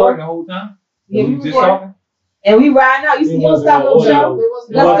we recording the whole time? Yeah, we just recording. talking? And we riding out. You don't stop no show.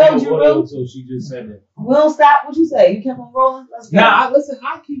 Let's go, Jarue. So she just said that. We don't stop. What you say? You kept on rolling? Let's go. Nah, listen,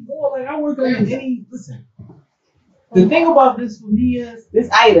 I keep going. Like, I work on any. Listen. The thing about this for me is. This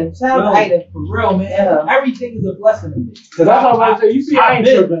Ida. Shout out to Ida. For real, man. Yeah. Everything is a blessing to me. Because that's what I'm saying. You see, I ain't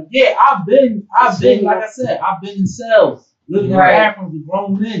tripping. Yeah, I've been, like I said, I've been in cells. Living in bathrooms with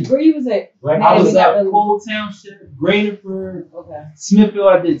grown men. Where you was at? Like, I was at Cold Township, Graterford, Smithfield.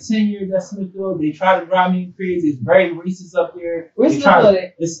 I did 10 years at Smithfield. They tried to drive me crazy. It's very racist up there. Where's Smithfield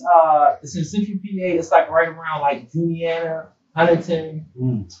at? It's in Central PA. It's like right around like Juniata, Huntington.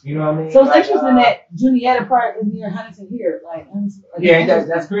 You know what I mean? So it's interesting that Juniata part is near Huntington here.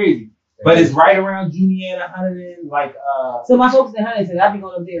 That's crazy. But it's right around Juniata, Huntington, So my folks in Huntington, I be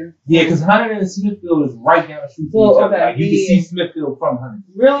going up there. Yeah, because Huntington and Smithfield is right down the street from each other. Like, you can see Smithfield from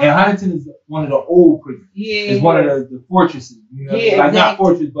Huntington. Really? And Huntington is one of the old prisons. Yeah. It's one of the fortresses. You know what I mean? Like, not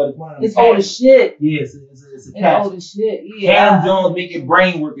fortress, but it's one of them. It's old as shit. Yeah, it's a It's old as shit. Yeah. Adam Jones make your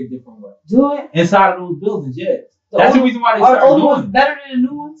brain work a different way. Do it? Inside of those buildings, yeah. That's the reason why they started doing it. Are the older doing ones better than the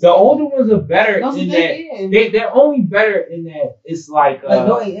new ones? The older ones are better Don't you in think? that they're only better in that it's like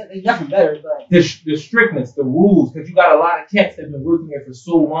no, it's definitely better, but the strictness, the rules, because you got a lot of cats that have been working there for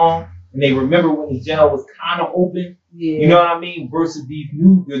so long and they remember when the jail was kind of open. Yeah. You know what I mean? Versus the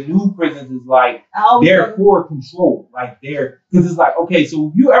new prisons is like they're for control, like because it's like, okay,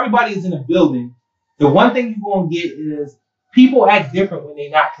 so everybody is in a building. The one thing you're gonna get is people act different when they're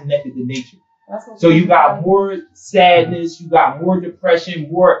not connected to nature. So you got more sadness, you got more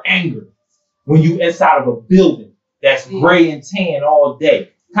depression, more anger when you inside of a building that's gray and tan all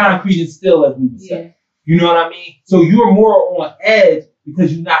day. Concrete and still, as we would say. You know what I mean? So you're more on edge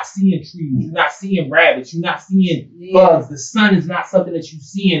because you're not seeing trees, you're not seeing rabbits, you're not seeing bugs. The sun is not something that you're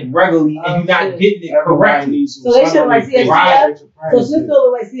seeing regularly, and you're not getting it correctly. So they should like CFCF. So Smithfield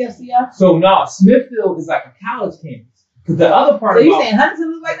look like CFCF. So no, Smithfield is like a college campus. Because the other part. So you saying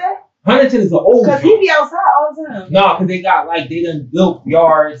Huntington look like that? Huntington is the old. Because he be outside all the time. No, because they got like they done built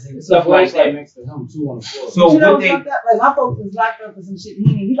yards and stuff like that next to him too on the floor. So you know what they like my folks was locked up for some shit.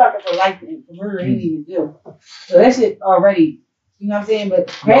 He locked up for life and for murder. He didn't even do. So that shit already. You know what I'm saying? But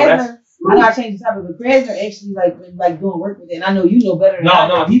Krasner, I know I changed the topic, but Krasner actually been doing work with it, and I know you know better than I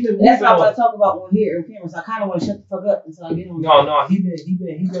do. No, he been. That's what I want to talk about on here on camera. So I kind of want to shut the fuck up until I get on. No, he been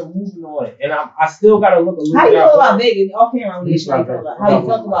moving on it, and I still gotta look a little. How you feel about Vega? Off camera on this shit. How you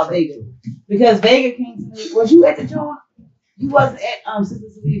felt about Vega? Because Vega came to me. Was you at the joint? You wasn't at Sister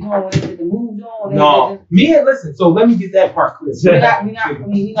Celia joint when they did the move on. No, listen. So let me get that part clear.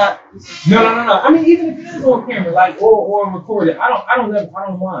 We not. No. I mean, even if it is on camera, like or recorded, I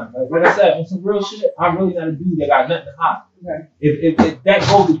don't mind. Like I said, on some real shit, I'm really not a dude that got nothing to hide. Okay. If that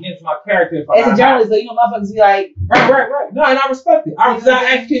goes against my character, as a journalist, though, you know, motherfuckers be like, right. No, and I respect it. I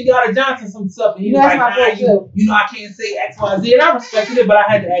asked Kenyatta Johnson some stuff, and he was like, I can't say X, Y, Z, and I respected it, but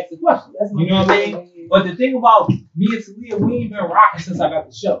I had to ask the question. You know what I mean? But the thing about me and Celia, we ain't been rocking since I got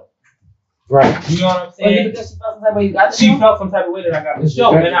the show. Right. You know what I'm saying? Because she felt some type of way you got the show? She felt some type of way that I got the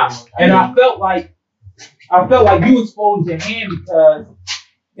show, and I felt like you exposed your hand because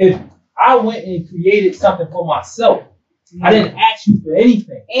if I went and created something for myself, I didn't ask you for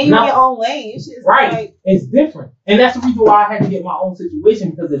anything. And you're in your own lane. Right. Like, it's different. And that's the reason why I had to get my own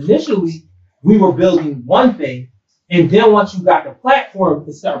situation, because initially we were building one thing, and then once you got the platform,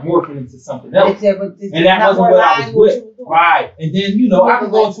 it started morphing into something else. And that wasn't what I was with. Right. And then, I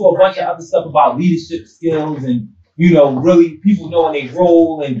can go into a bunch of other stuff about leadership skills and, really people knowing they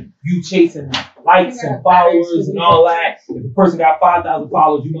role and you chasing likes and followers and all that. If a person got 5,000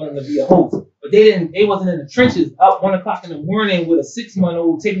 followers, you want them to be a host. But they wasn't in the trenches up 1 o'clock in the morning with a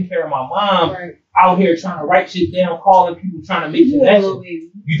 6-month-old taking care of my mom out here trying to write shit down, calling people, trying to make connections.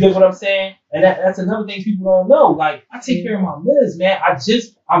 You dig what I'm saying? And that's another thing people don't know. Like, I take care of my Liz, man.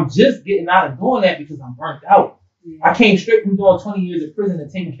 I'm just getting out of doing that because I'm burnt out. I came straight from doing 20 years in prison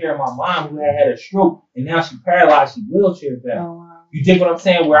and taking care of my mom who had a stroke and now she's paralyzed, she's wheelchair bound. Oh, wow. You dig what I'm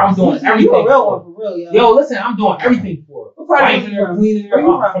saying? Where I'm doing everything. You a real one for real, yo. Yo, listen, I'm doing everything for her. What part of her, cleaning her.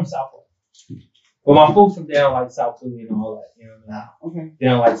 I'm from South Florida. Well, my folks from down like South Philly and all that, you know what I mean? Okay.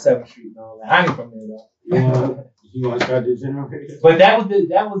 Down like 7th Street and all that. I ain't from there though. You want to start this generator? But that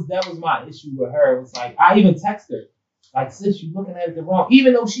was my issue with her. It was like I even text her. Like, sis, you looking at it the wrong.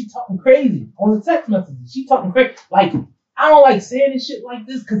 Even though she talking crazy on the text messages, she talking crazy. Like, I don't like saying this shit like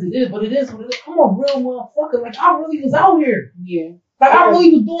this because it is, but it is what it is. I'm a real motherfucker. Like, I really was out here. Yeah. Like, I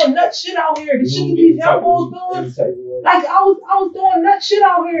really was doing nut shit out here. The shit these young boys doing. Like, I was doing nut shit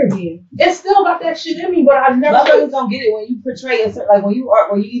out here. Yeah. It still got that shit in me, but I never. Motherfuckers don't get it when you portray a certain, like when you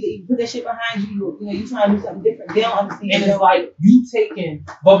either put that shit behind you, you trying to do something different. They don't understand. And it's like you taking,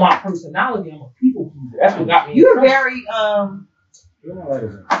 but my personality, I'm a people pleaser. That's what got me. You're very not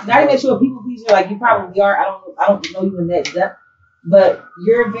even that you're a people pleaser. Like you probably are. I don't know you in that depth, but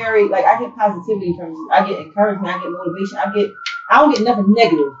you're very like I get positivity from you. I get encouragement. I get motivation. I don't get nothing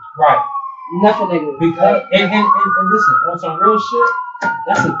negative. Right. Nothing negative. Because and listen, on some real shit,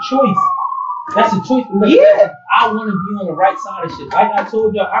 that's a choice. That's a choice. Yeah. I want to be on the right side of shit. Like I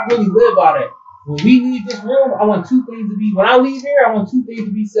told y'all, I really live by that. When we leave this room, I want 2 things to be. When I leave here, I want 2 things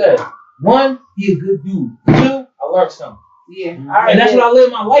to be said. 1, he a good dude. 2, I learned something. Yeah. And that's what I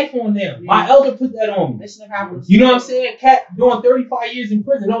live my life on now. Yeah. My elder put that on me. You know what I'm saying? Cat doing 35 years in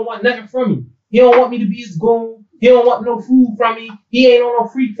prison don't want nothing from me. He don't want me to be his goon. He don't want no food from me. He ain't on no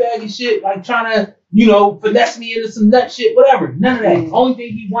freak faggot shit, like trying to, finesse me into some nut shit, whatever. None of that. The only thing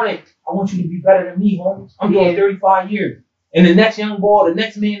he wanted, I want you to be better than me, homie. I'm doing 35 years. And the next young boy, the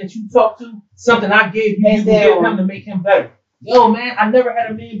next man that you talk to, something I gave you, you can give him to make him better. Yo, man, I never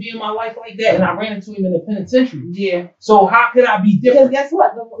had a man be in my life like that, and I ran into him in the penitentiary. Yeah. So how could I be different? Because guess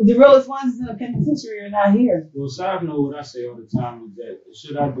what? The realest ones in the penitentiary are not here. Well, side note, what I say all the time is that the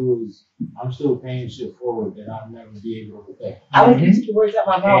shit I do is I'm still paying shit forward that I'll never be able to pay. I would get the words out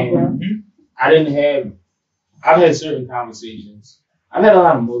my mouth, bro. I've had certain conversations. I've had a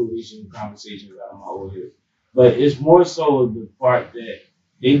lot of motivational conversations out of my old head. But it's more so the part that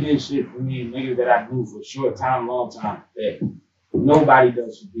they did shit for me, niggas that I knew for a short time, long time, that nobody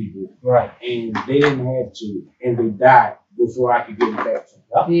does for people. Right. And they didn't have to, and they died before I could get it back to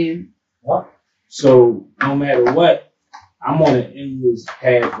them. Yeah. Yep. So no matter what, I'm on an endless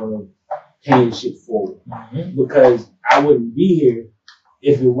path of paying shit forward. Mm-hmm. Because I wouldn't be here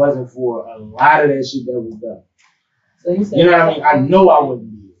if it wasn't for a lot of that shit that was done. So you said, you know what I mean? I know I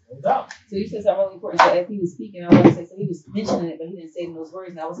wouldn't be here. So you said something really important. So as he was speaking, I want to say, so he was mentioning it, but he didn't say it in those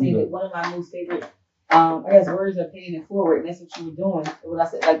words. And I was saying that one of my most favorite, I guess, words are paying it forward, and that's what you were doing. What I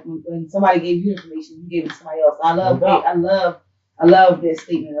said, like when somebody gave you information, you gave it to somebody else. I love this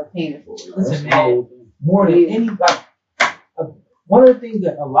statement of paying it forward. Listen, man, more than anybody, one of the things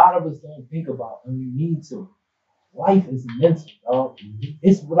that a lot of us don't think about, and we need to, life is mental, dog.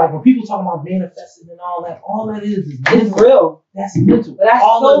 It's like when people talk about manifesting and all that is mental. It's real. That's mental. But I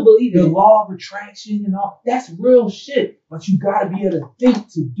so believe the law of attraction and all, that's real shit. But you gotta be able to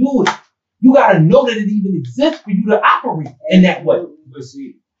think to do it. You gotta know that it even exists for you to operate in that way. But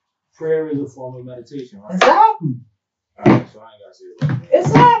see, prayer is a form of meditation, right? Exactly. Alright, so I ain't gotta say it like that.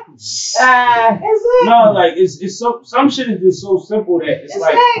 Exactly. Exactly. No, like it's so some shit is just so simple that it's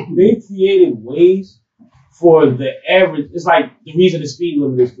like they created ways for the average. It's like the reason the speed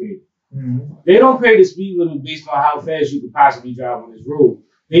limit is created. Mm-hmm. They don't create a speed limit based on how fast you could possibly drive on this road.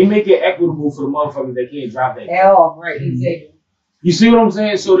 They make it equitable for the motherfuckers that can't drive that. Right, exactly. You see what I'm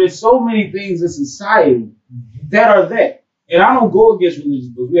saying? So there's so many things in society that are that. And I don't go against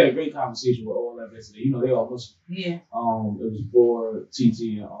religion, but we had a great conversation with all that yesterday. You know, they all Muslim. Yeah. It was Boar,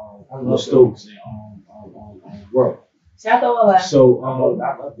 TT, and Stokes, and Bro. Shout out all that.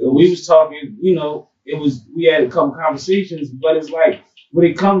 So we was talking, you know, we had a couple conversations, but it's like when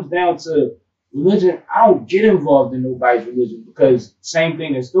it comes down to religion, I don't get involved in nobody's religion because same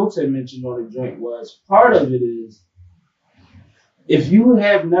thing that Stokes had mentioned on the joint was part of it is if you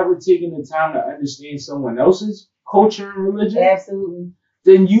have never taken the time to understand someone else's culture and religion, absolutely,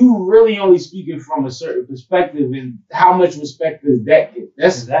 then you really only speaking from a certain perspective, and how much respect does that get?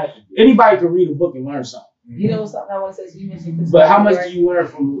 That's exactly. Anybody can read a book and learn something. You know something I want to say? You mentioned Chris but how much do you learn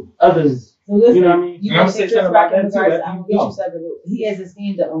from others? So listen, you know what I mean? You mentioned Chris Rock in regards to he has his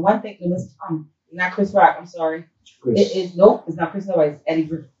hand up, and one thing, not Chris Rock. I'm sorry. It's not Chris Rock. It's Eddie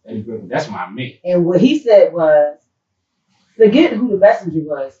Griffin. Eddie Griffin, that's my mate. And what he said was, forget who the messenger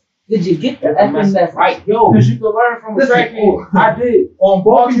was. Did you get the effing message? Right, yo, because you can learn from a track. I did. On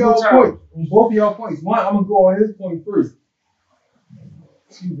both of y'all points. On both of y'all points. One, I'm gonna go on his point first.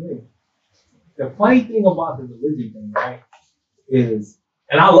 Excuse me. The funny thing about the religion thing, right, is,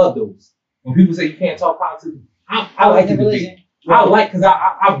 and I love those. When people say you can't talk politics, I like the religion. I like, because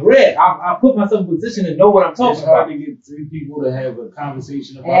I've read, I put myself in a position to know what I'm talking about. It's hard to get three people to have a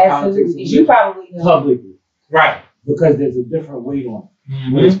conversation about politics you probably know. Publicly. Right. Because there's a different weight on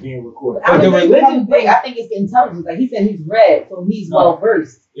it when it's being recorded. But the religion thing, I think it's the intelligence. Like he said, he's read, so he's well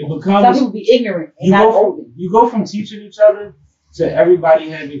versed. It becomes, some people be ignorant and not open. You go from teaching each other to everybody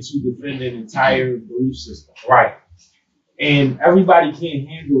having to defend an entire belief system. Right. And everybody can't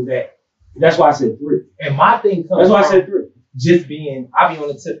handle that. That's why I said 3. And my thing comes That's why I said 3. Just being, I be on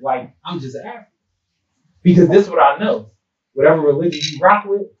the tip like, I'm just an African. Because this is what I know. Whatever religion you rock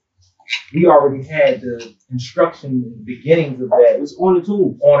with, we already had the instruction, the beginnings of that. It's on the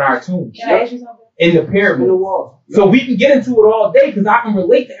tomb. On our tomb. Can I ask you something? In the pyramid. In the wall. So we can get into it all day because I can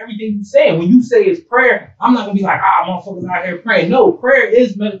relate to everything you're saying. When you say it's prayer, I'm not going to be like, motherfuckers out here praying. No, prayer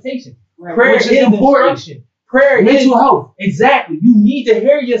is meditation. Right. Prayer is important. Prayer mental health. Exactly. You need to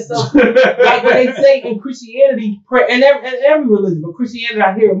hear yourself. Like what they say in Christianity, prayer, and every religion, but Christianity,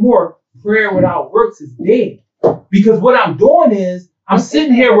 I hear more, prayer without works is dead. Because what I'm doing is, I'm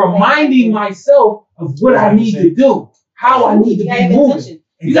sitting here reminding myself of what I need to do, how I need to be moving.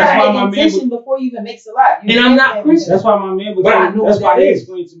 You gotta have intention before you even make salat. And I'm not Christian. That's why my man that's why he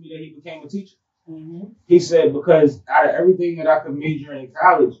explained to me that he became a teacher. Mm-hmm. He said, because out of everything that I could major in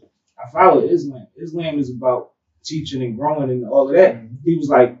college, I followed Islam. Islam is about teaching and growing and all of that. Mm-hmm. He was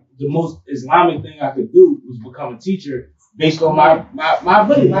like, the most Islamic thing I could do was become a teacher based on my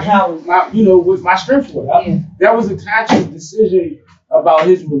ability, what my strength was. Yeah. That was a conscious decision about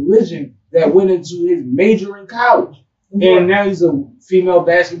his religion that went into his major in college. Mm-hmm. And now he's a female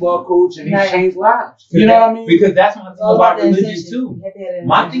basketball coach and he's changed lives. You know what I mean? Because that's my thing about religion too.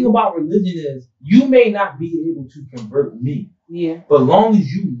 My thing about religion is you may not be able to convert me. Yeah. But long as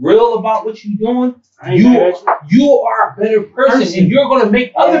you real about what you're doing, you are a better person and you're gonna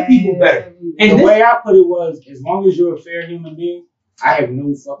make other people better. And the way I put it was, as long as you're a fair human being, I have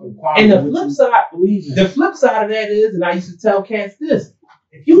no fucking problem. And the flip side of that is, and I used to tell cats this: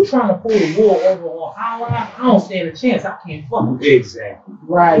 if you trying to pull the wool over on Allah, I don't stand a chance. I can't fuck. Exactly.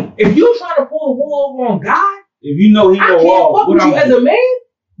 Right. If you trying to pull the wool over on God, if you know He I can't fuck with you as a man.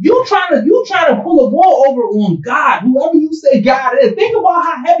 You trying to pull the wool over on God, whoever you say God is. Think about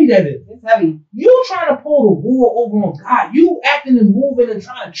how heavy that is. It's heavy. You trying to pull the wool over on God. You acting and moving and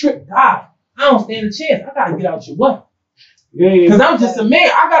trying to trick God. I don't stand a chance. I gotta get out your way. Because I'm just a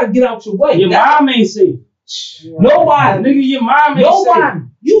man. I gotta get out your way. Your mom ain't say Nobody. Nigga, your mom ain't Nobody. safe.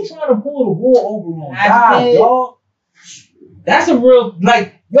 You trying to pull the wool over on God, dog. That's a real,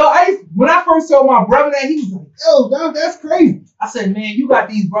 like, yo, when I first told my brother that, he was like, yo, dog, that's crazy. I said, man, you got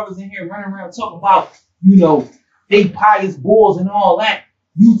these brothers in here running around talking about, you know, they pious bulls and all that.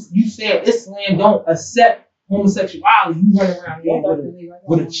 You said Islam don't accept homosexuality. You running around here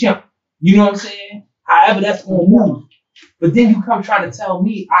with a chimp. You know what I'm saying? However, that's going to move. But then you come trying to tell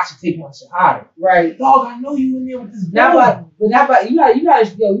me I should take my shahada. Right. Dog, I know you in there with this you gotta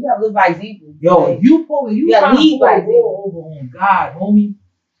live by example. Yo, like, you trying to pull the wool over on God, homie.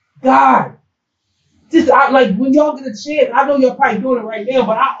 God. Like when y'all get a chance, I know y'all probably doing it right now,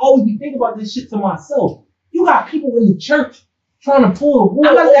 but I always be thinking about this shit to myself. You got people in the church trying to pull the wool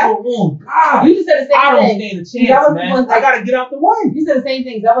over on God. You just said the same thing. I don't stand a chance, man. I gotta get out the way. You said the same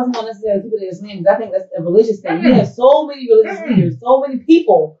things. I wasn't going to necessarily people that Islam. I think that's a religious thing. You have so many religious leaders, so many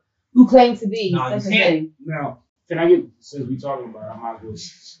people who claim to be such a thing. Now, can I get, since we talking about it, I might as well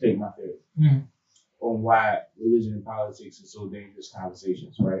state my theory on why religion and politics are so dangerous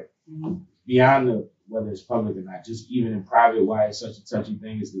conversations, right? Beyond whether it's public or not, just even in private, why it's such a touchy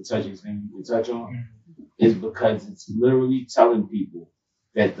thing, it's the touchiest thing you can touch on, is because it's literally telling people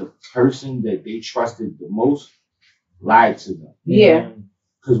that the person that they trusted the most lied to them. Yeah.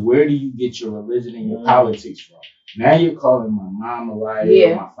 Because where do you get your religion and your politics from? Now you're calling my mom a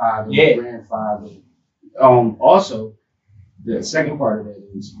liar, my father, my grandfather. Also, the second part of that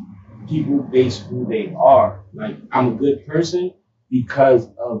is people base who they are. Like, I'm a good person because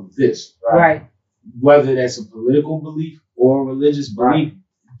of this. Right. Whether that's a political belief or a religious belief,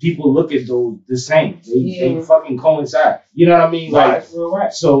 people look at those the same. They fucking coincide. You know what I mean? Like,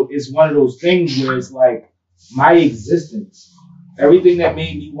 so it's one of those things where it's like my existence, everything that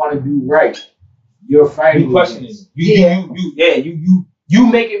made me want to do right, you're fighting. You questioning it. You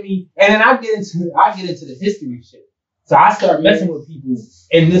making me, and then I get into the history shit. So I start messing with people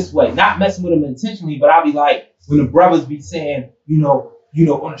in this way, not messing with them intentionally, but I'll be like, when the brothers be saying, you know,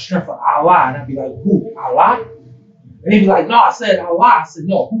 on the strength of Allah, and I'd be like, who, Allah? And they'd be like, no, I said Allah. I said,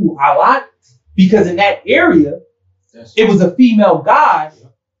 no, who, Allah? Because in that area, it was a female god.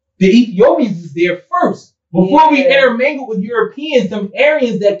 The Ethiopians was there first. Before we intermingled with Europeans, them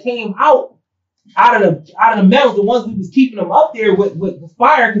Aryans that came out of the metals, the ones we was keeping them up there with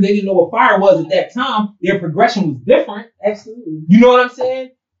fire, because they didn't know what fire was at that time. Their progression was different. Absolutely. You know what I'm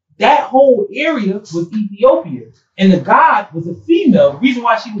saying? That whole area was Ethiopia. And the god was a female. The reason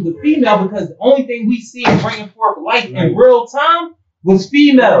why she was a female, because the only thing we see bringing forth life in real time was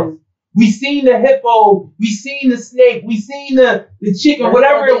females. We seen the hippo, we seen the snake, we seen the chicken,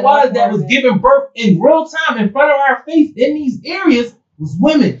 whatever it was that was giving birth in real time in front of our face in these areas was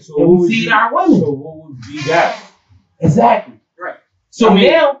women. So we seen our women. So what would be that? Exactly. Right. So I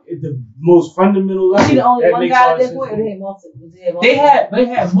mean, now, at the most fundamental level, she the only that one makes guy all at that sense. point, or they had multiple? They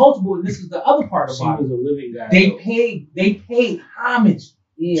had multiple, and this was the other part about it. She was a living guy. They paid homage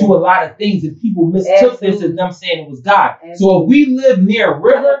to a lot of things, and people mistook this as them saying it was God. So if we live near a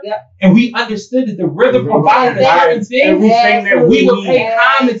river and we understood that the river provided a certain thing, everything that we would pay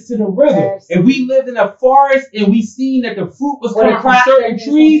homage to the river. If we lived in a forest and we seen that the fruit was coming from certain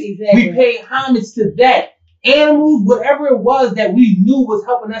trees, we paid homage to that. Animals, whatever it was that we knew was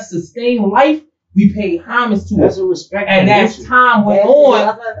helping us sustain life, we paid homage to That's it. a respect. And as time went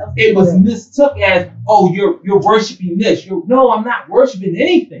on, it was mistook as, oh, you're worshiping this. No, I'm not worshiping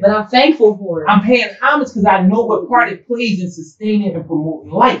anything. But I'm thankful for it. I'm paying homage because I know what part it plays in sustaining and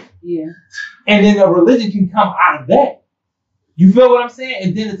promoting life. Yeah. And then a religion can come out of that. You feel what I'm saying?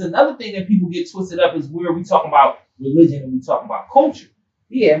 And then it's another thing that people get twisted up is where we talk about religion and we talk about culture.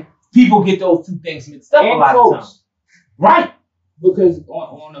 Yeah. People get those two things mixed up a lot of times. Right. Because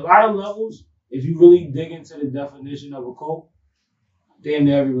on a lot of levels, if you really dig into the definition of a cult, damn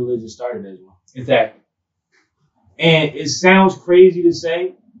near every religion started as one. Exactly. And it sounds crazy to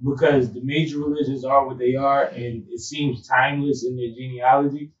say because the major religions are what they are and it seems timeless in their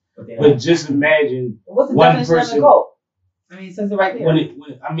genealogy. But just imagine what's the one definition person. of a cult? I mean, it says it right there.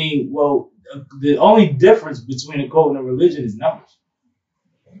 The only difference between a cult and a religion is numbers.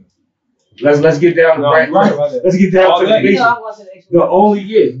 Let's get down to let's get down to the basics. The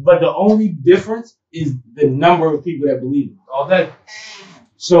only difference is the number of people that believe it.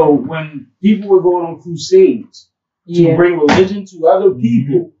 So when people were going on crusades to bring religion to other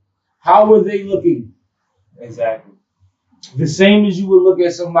people, how were they looking? Exactly. The same as you would look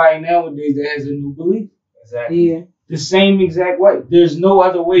at somebody nowadays that has a new belief. Exactly. Yeah. The same exact way. There's no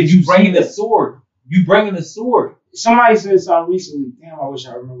other way. You bringing the sword. You bringing the sword. Somebody said something recently. Damn, I wish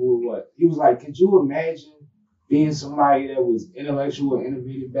I remember what it was. He was like, could you imagine being somebody that was intellectual and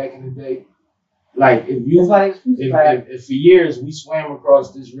innovative back in the day Like if for years we swam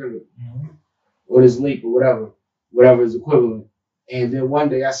across this river or this lake or whatever is equivalent, and then one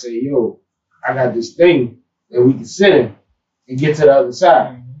day I say, yo, I got this thing that we can sit in and get to the other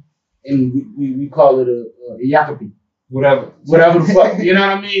side, and we call it a yakapi, whatever the fuck, you know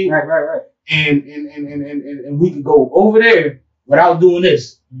what I mean? Right. And we could go over there without doing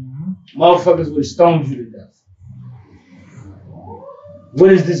this. Motherfuckers would have stoned you to death.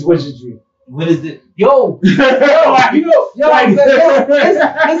 What is this wizardry? What is it? Yo, listen, I'm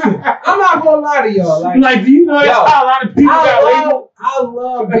not gonna lie to y'all. Like, do you know that's how a lot of people I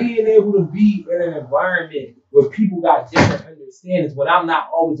love being able to be in an environment where people got different understandings, but I'm not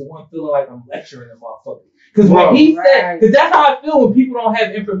always the one feeling like I'm lecturing a motherfucker. Because when he said, because that's how I feel when people don't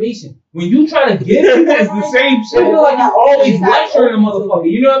have information. When you trying to get it, it's the same shit. I feel like you're always lecturing a motherfucker.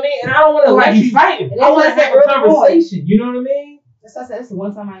 You know what I mean? And I don't want to like you fighting. I want to have a conversation. You know what I mean? That's what I said. That's the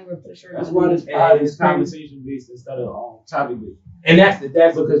one time I ever put a shirt on. That's why this pod is conversation based instead of topic based. And that's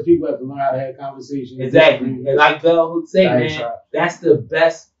because people have to learn how to have conversations. Exactly. And like Bell would say, man, that's the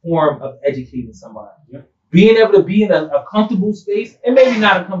best form of educating somebody. Yeah. Being able to be in a comfortable space, and maybe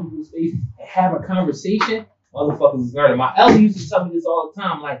not a comfortable space, and have a conversation, motherfuckers is learning. My elder used to tell me this all the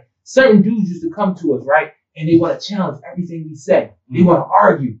time. Like, certain dudes used to come to us, right? And they want to challenge everything we say. They want to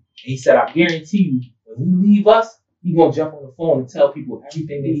argue. And he said, I guarantee you, when you leave us, he's going to jump on the phone and tell people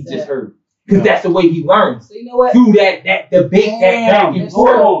everything that he just heard. Because that's the way he learns. So you know what? Through that debate, that back and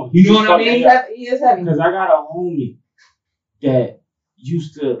forth. You know what I mean? He is heavy. Because I got a homie that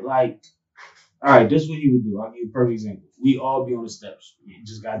used to, like, all right, this is what he would do. I'll give you a perfect example. We all be on the steps. We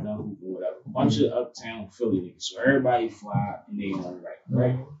just got done hooping, whatever. A bunch of uptown Philly niggas. So everybody fly and they on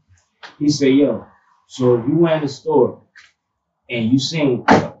right? He said, yo, so if you went in the store and you seen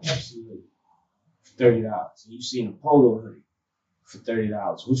a Pepsi hoodie for $30 and you seen a Polo hoodie for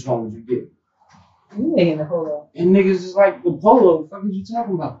 $30, which one would you get? You ain't in the Polo. And niggas is like, the Polo, what the fuck are you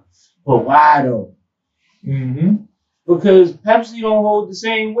talking about? But why though? Because Pepsi don't hold the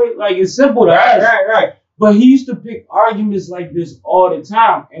same weight. Like, it's simple to us. Right. But he used to pick arguments like this all the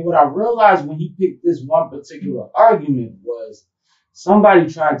time. And what I realized when he picked this one particular argument was somebody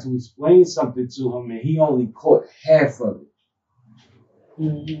tried to explain something to him and he only caught half of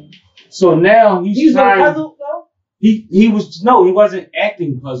it. So now he's trying. Puzzled though? He wasn't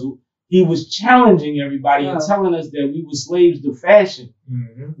acting puzzled. He was challenging everybody and telling us that we were slaves to fashion.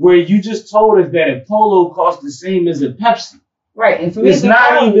 Where you just told us that a Polo costs the same as a Pepsi. Right. And for me, it's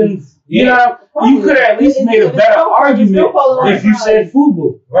not even, you know, you could have at least made a better argument if you said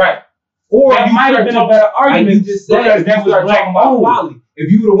FUBU. Right. Or it might have been a better argument just because that was black quality.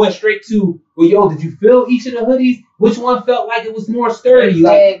 If you would have went straight to, well, yo, did you feel each of the hoodies? Which one felt like it was more sturdy?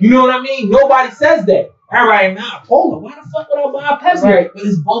 Like, you know what I mean? Nobody says that. Everybody, nah, Polo. Why the fuck would I buy a Pepsi? Right. But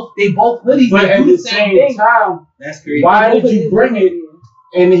it's both. They both hoodies. But at the same time, that's crazy. Why did you bring it?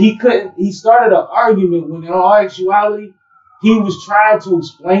 And he couldn't. He started an argument when, in all actuality, he was trying to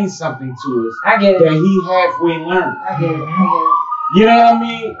explain something to us. I get it. That he halfway learned. I get it. You know what I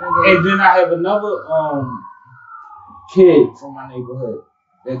mean? And then I have another kid from my neighborhood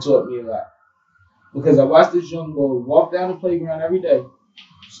that taught me a lot. Because I watched this young boy walk down the playground every day,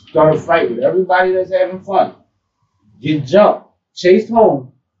 start a fight with everybody that's having fun, get jumped, chased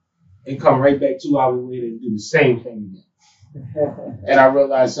home, and come right back 2 hours later and do the same thing again. And I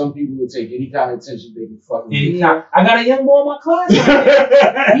realized some people will take any kind of attention they can fucking get. I got a young boy in my class.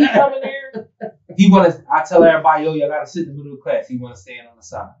 He coming there. I tell everybody, yo, y'all gotta sit in the middle of the class. He wanna stand on the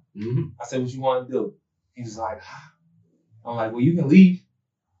side. I said, what you wanna do? He was like, I'm like, well, you can leave.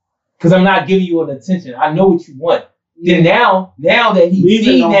 Cause I'm not giving you an attention. I know what you want. Then now that he's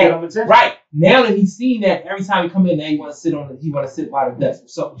seen that, right? Now that he's seen that, every time he come in, now he want to sit by the desk.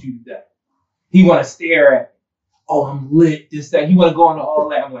 What's up with you today? He want to stare at, oh, I'm lit. This that. He want to go into all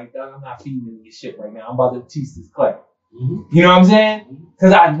that. I'm like, I'm not feeding this shit right now. I'm about to teach this class. You know what I'm saying?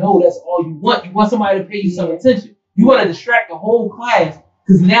 Because I know that's all you want. You want somebody to pay you some attention. You want to distract the whole class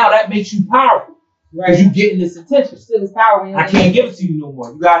because now that makes you powerful. Because you getting this attention. Still is power. I can't give it to you no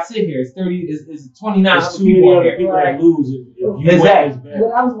more. You gotta sit here. It's 30. It's 29 There's too many other people that lose if you exactly.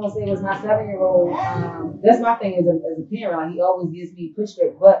 What I was gonna say was my 7-year-old. That's my thing as a parent. Like, he always gives me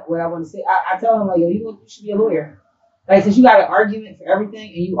pushback. But what I want to say, I tell him like, yo, you should be a lawyer. Like, since you got an argument for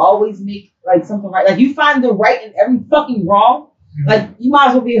everything and you always make like something right. Like, you find the right in every fucking wrong. Like, you might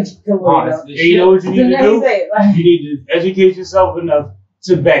as well be a lawyer. You know what you need to do? You need to educate yourself enough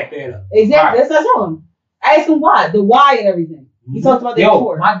to back that up. Exactly. Right. That's him. Ask him why. The why and everything. We talked about that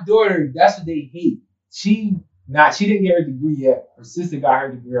before. My daughter, that's what they hate. She didn't get her degree yet. Her sister got her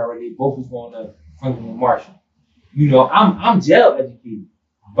degree already. They both was going to Franklin and Marshall. You know, I'm jail educated,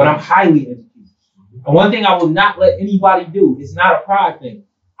 but I'm highly educated. And one thing I will not let anybody do, it's not a pride thing.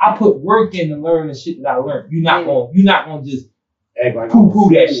 I put work in to learn the shit that I learned. You're not gonna just Act like poo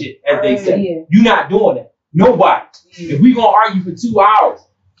that shit, as they say. Yeah. You're not doing that. Nobody. If we gonna argue for 2 hours,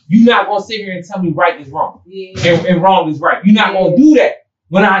 you're not gonna sit here and tell me right is wrong and wrong is right. You're not gonna do that.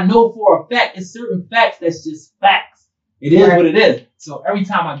 When I know for a fact, it's certain facts that's just facts. It is what it is. So every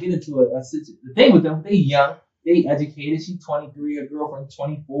time I get into a situation, the thing with them, they young, they educated. She's 23, her girlfriend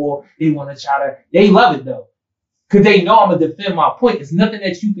 24. They want to try to. They love it though, cause they know I'm gonna defend my point. It's nothing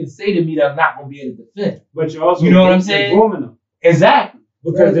that you can say to me that I'm not gonna be able to defend. But you also, you know what I'm saying? Grooming them. Exactly.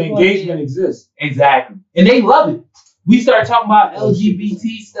 Because the engagement exists. Exactly. And they love it. We start talking about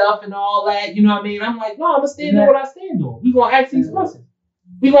LGBT stuff and all that, you know what I mean? I'm like, no, I'm going to stand on what I stand on. We're going to ask these questions.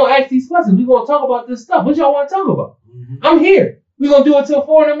 We're going to ask these questions. We're going to talk about this stuff. What y'all want to talk about? I'm here. We're going to do it till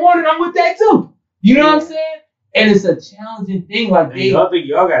 4 in the morning. I'm with that too. You know what I'm saying? And it's a challenging thing. Like y'all think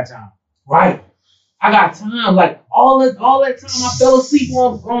y'all got time. Right. I got time. Like all that time I fell asleep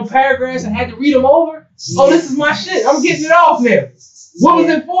on paragraphs and had to read them over. Oh, this is my shit. I'm getting it off now. What was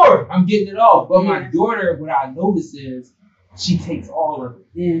it for? I'm getting it off. But my daughter, what I notice is she takes all of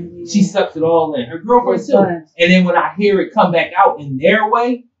it. She sucks it all in. Her girlfriend too. And then when I hear it come back out in their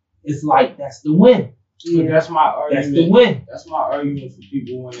way, it's like, that's the win. But that's my argument. That's the win. That's my argument for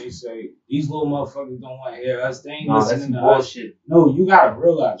people when they say, these little motherfuckers don't want to hear us. They ain't No, listening to bullshit. us. No, you got to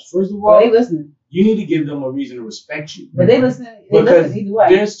realize, first of all, they listening. You need to give them a reason to respect you. But they listening. Because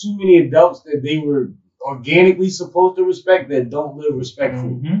there's too many adults that they were organically supposed to respect that don't live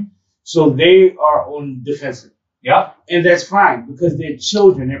respectfully. So they are on defensive. Yep. And that's fine because they're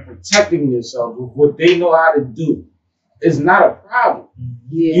children. They're protecting themselves with what they know how to do. It's not a problem.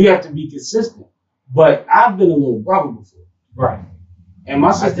 You have to be consistent. But I've been a little brother before. Right. And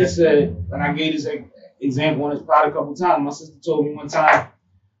my sister said, when I gave this example on this pod a couple times, my sister told me one time,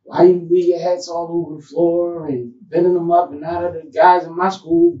 why you leave your hats all over the floor and bending them up? And now that the guys in my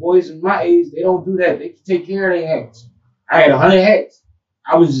school, boys in my age, they don't do that. They can take care of their hats. I had 100 hats.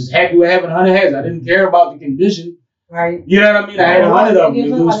 I was just happy with having 100 hats. I didn't care about the condition. Right. You know what I mean? I had 100 of them.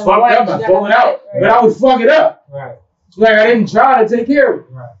 If it was fucked up, I throw it out. But I would fuck it up. Right. Like I didn't try to take care of it.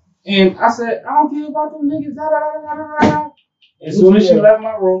 Right. And I said, I don't care about them niggas. Da, da, da, da, da, da. As soon as she left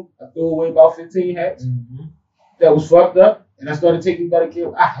my room, I threw away about 15 hats that was fucked up. And I started taking better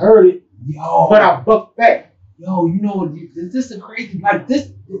care. I heard it. Yo, but I bucked back. Yo, you know what? This is crazy. Like this,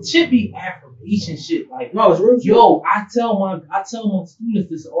 it should be affirmation shit. Like, no, it's real. Yo, I tell my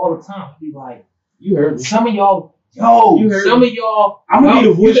students this all the time. I be like, you heard me. Some of y'all, some of y'all. I'm gonna be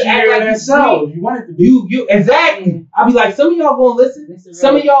the voice you act like that sound. You want it to be. You exactly. I be like, some of y'all gonna listen,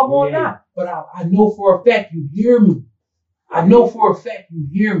 some of y'all gonna not. But I know for a fact you hear me. I know for a fact you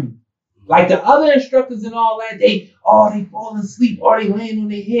hear me. Like the other instructors and all that, they falling asleep, or they laying on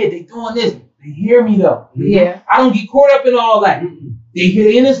their head, they doing this. They hear me though. Yeah. I don't get caught up in all that. They hear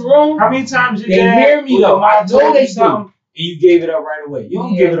in this room. How many times they hear me though? I know they do. And you gave it up right away. You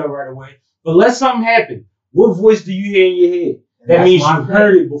don't give it up right away. But let something happen. What voice do you hear in your head? That means you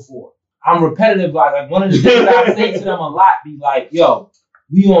heard it before. I'm repetitive. Like one of the things I say to them a lot be like, yo,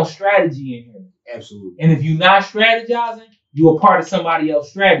 we on strategy in here. Absolutely. And if you're not strategizing, you're a part of somebody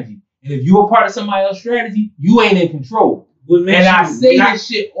else's strategy. And if you're a part of somebody else's strategy, you ain't in control. And I say this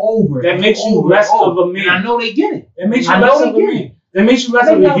shit over. That makes you less of a man. And I know they get it. That makes you less of a man. That makes you less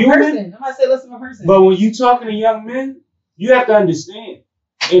of a human. I might say less of a person. But when you talking to young men, you have to understand,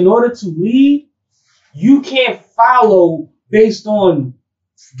 in order to lead, you can't follow based on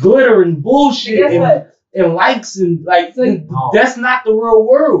glitter and bullshit and likes and like that's not the real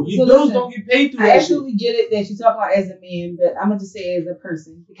world. You those don't get paid through I that absolutely get it that you talk about as a man, but I'm gonna just say as a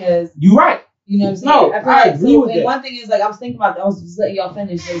person because you're right. You know what I'm saying? No, I agree with that. One thing is like I was thinking about. I was just letting y'all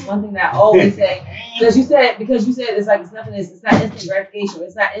finish. There's one thing that I always say because you said it's like it's nothing. It's not instant gratification.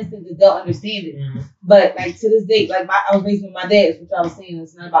 It's not instant that they'll understand it. But like to this day, like I was raised with my dad. Is what I was saying.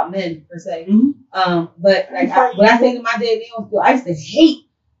 It's not about men per se. But like when I say to my dad, they don't feel. I used to hate.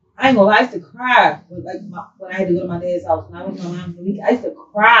 I ain't gonna lie. I used to cry when I had to go to my dad's house when I was in my mom's week. I used to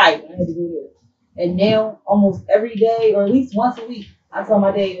cry when I had to go there. And now almost every day or at least once a week. I told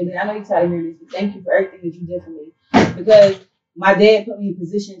my dad, I know you're tired of hearing this, but thank you for everything that you did for me. Because my dad put me in a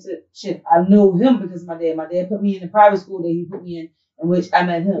position to, I know him because of my dad. My dad put me in the private school that he put me in which I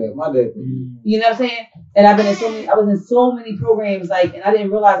met him. Yeah, my dad. You know what I'm saying? And I was in so many programs, like, and I didn't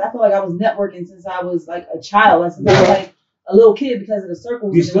realize, I feel like I was networking since I was like a child, like since I was like a little kid because of the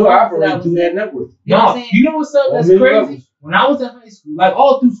circles. You still operate through that network. You know what's up? That's crazy. When I was in high school, like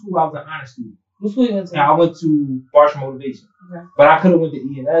all through school, I was an honor student. What school you went to? Now I went to Barsham Motivation. Okay. But I could have went to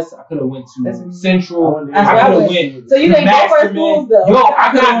ENS. I could have went to Central. I could have went. So you ain't go for schools though. Yo,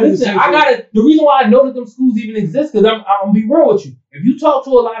 I gotta. The reason why I know that them schools even exist, because I'm gonna be real with you. If you talk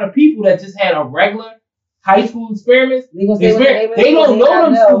to a lot of people that just had a regular high school experience, they don't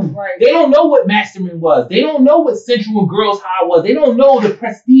know them schools. Right. They don't know what Masterman was. They don't know what Central and Girls High was. They don't know the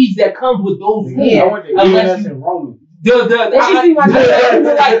prestige that comes with those schools. I went to ENS in Roman. The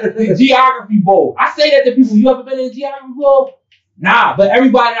geography bowl. I say that to people. You ever been in a geography bowl? Nah, but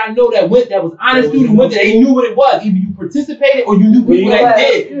everybody I know that was honest student went there, they knew what it was. Either you participated or you knew people that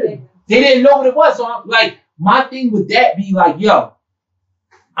did. They didn't know what it was. So I'm like, my thing with that be like, yo,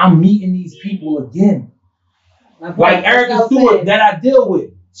 I'm meeting these people again. Like Erica Stewart that I deal with,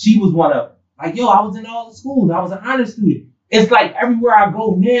 she was one of them. Like, yo, I was in all the schools. I was an honors student. It's like everywhere I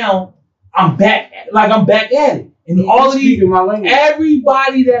go now, I'm back at it. And all of these,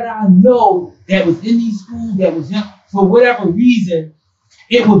 everybody that I know that was in these schools, that was young, for whatever reason,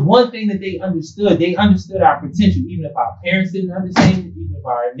 it was one thing that they understood. They understood our potential, even if our parents didn't understand it, even if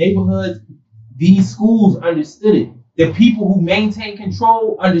our neighborhoods, these schools understood it. The people who maintain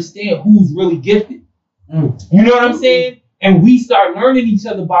control understand who's really gifted. You know what I'm saying? And we start learning each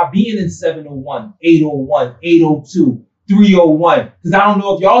other by being in 701, 801, 802. 301. Because I don't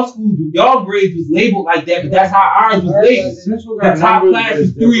know if y'all schools, y'all grades was labeled like that, but that's how ours was labeled. The top class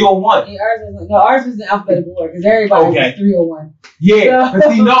was 301. Ours was in alphabetical order because everybody was 301. Yeah, but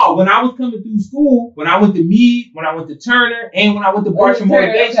see, no, when I was coming through school, when I went to Meade, when I went to Turner, and when I went to Barsham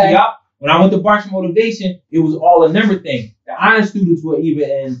Motivation, when I went to Barsham Motivation, it was all a number thing. The honor students were either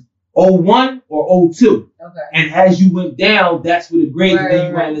in 01 or 02. Okay. And as you went down, that's where the grades, and then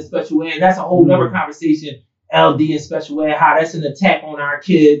you went into special ed. And that's a whole nother conversation. LD and special ed, how that's an attack on our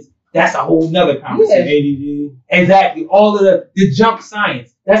kids. That's a whole nother conversation. ADD. Exactly. All of the junk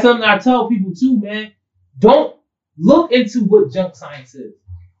science. That's something I tell people too, man. Don't look into what junk science is.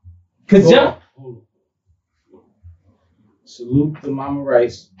 Because Salute to Mama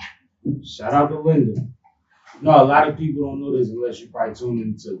Rice. Shout out to Linda. No, a lot of people don't know this unless you probably tune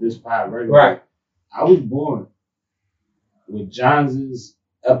into this pod regularly. Right. I was born with Johns's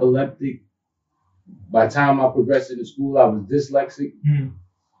epileptic. By the time I progressed into school, I was dyslexic.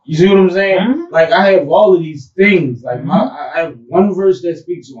 You see what I'm saying? Like, I have all of these things. Like, I have one verse that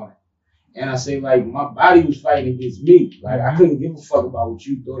speaks on it. And I say, like, my body was fighting against me. Like, I couldn't give a fuck about what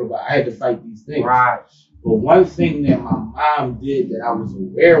you thought about. I had to fight these things. Right. But one thing that my mom did that I was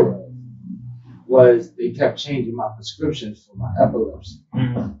aware of was they kept changing my prescriptions for my epilepsy.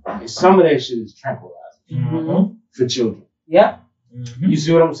 And some of that shit is tranquilizing for children. Yeah. You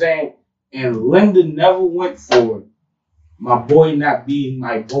see what I'm saying? And Linda never went for my boy not being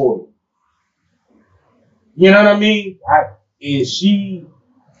my boy. You know what I mean? And she,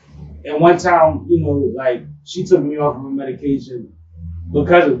 at one time, you know, like, she took me off of a medication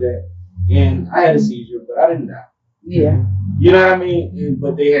because of that. And I had a seizure, but I didn't die. Yeah. You know what I mean?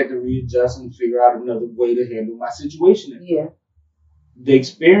 But they had to readjust and figure out another way to handle my situation. Yeah. The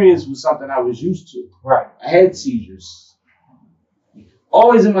experience was something I was used to. Right. I had seizures.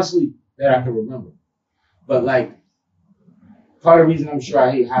 Always in my sleep. That I can remember. But like, part of the reason I'm sure I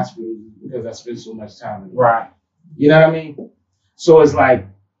hate hospitals is because I spend so much time in them. Right. You know what I mean? So it's like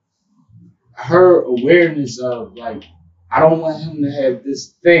her awareness of like, I don't want him to have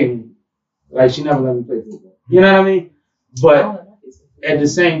this thing. Like, she never let me play football. You know what I mean? But at the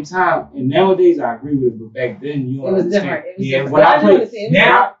same time, and nowadays I agree with it, but back then you don't understand. When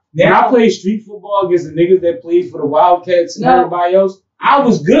I played street football against the niggas that played for the Wildcats and everybody else, I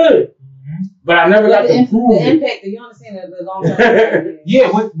was good. But I never got to prove the impact. You understand the long term? Yeah,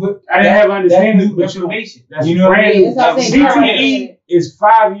 I didn't have understanding. That's new information. You know what I mean? CTE is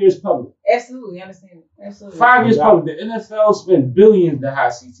 5 years public. Absolutely, I understand. Absolutely. 5 years public. The NFL spent billions to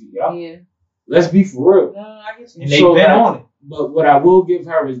hide CTE. Yeah. Let's be for real. No, I get you. And they've been on it. But what I will give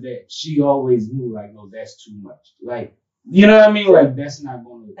her is that she always knew, like, no, that's too much. Like, you know what I mean? Like, that's not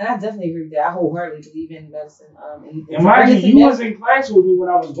going to. And I definitely agree with that. I wholeheartedly believe in medicine. And mind you, was in class with me when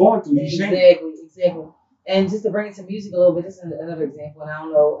I was going through these things. Exactly. And just to bring it to music a little bit, this is another example, and I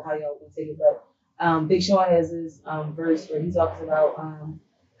don't know how y'all can take it, but Big Sean has this verse where he talks about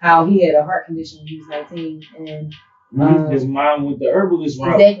how he had a heart condition when he was 19, and his mom went the herbalist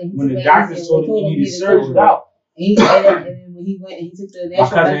route. Exactly. When the doctors told him he needed surgery. And then when he went and he took the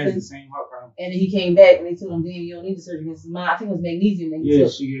natural medicine, the same heart problem. And then he came back and they told him, "Damn, you don't need the surgery against his mind." I think it was magnesium that he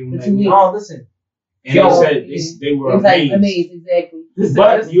took. She gave him for 2 weeks. Oh, listen. And they said they were amazed, exactly.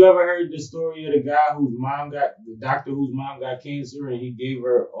 But you ever heard the story of the guy the doctor whose mom got cancer, and he gave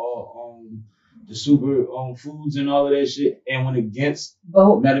her all the super foods and all of that shit, and went against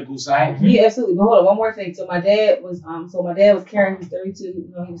medical science. Yeah, absolutely. But hold on, one more thing. So my dad was carrying me. He was 32.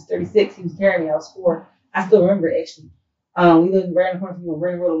 No, he was 36. He was carrying me. I was 4. I still remember it, actually. We lived right in the corner from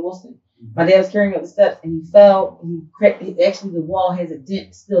Vernon Road in Wilson. My dad was carrying me up the steps and he fell. And he cracked. Actually, the wall has a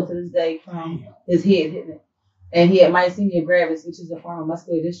dent still to this day from his head hitting it. And he had myasthenia gravis, which is a form of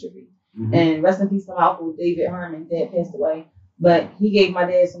muscular dystrophy. Mm-hmm. And rest in peace to my uncle David Herman. Dad passed away, but he gave my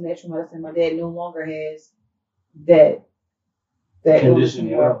dad some natural medicine. My dad no longer has that condition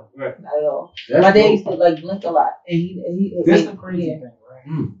anymore. Right. Not at all. My dad used to blink a lot, and he that's the crazy thing,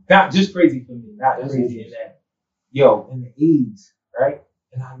 right? Not just crazy for me, not crazy in that. Yo, in the 80s, right?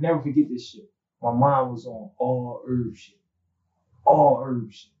 And I'll never forget this shit. My mom was on all herb shit. All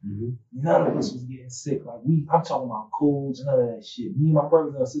herb shit. Mm-hmm. None of us was getting sick. I'm talking about colds, none of that shit. Me and my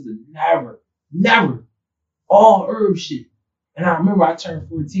brothers and sisters, never. All herb shit. And I remember I turned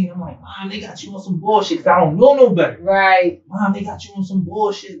 14. I'm like, Mom, they got you on some bullshit because I don't know no better. Right. Mom, they got you on some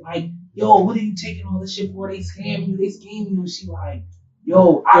bullshit. Like, yo, what are you taking all this shit for? They scam you. And she like,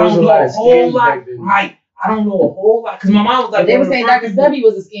 yo, I don't know a whole lot. Right. I don't know a whole lot. Because my mom was like, they were saying Dr. Stubby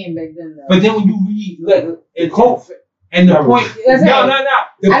was a scam back then, though. But then when you read, it's cold. And the point, no.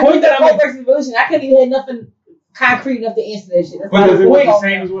 The point that I'm versus religion, I couldn't even have nothing concrete enough to answer that shit. That's but the point the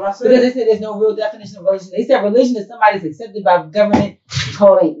same as what I said. Because they said there's no real definition of religion. They said religion is somebody that's accepted by government,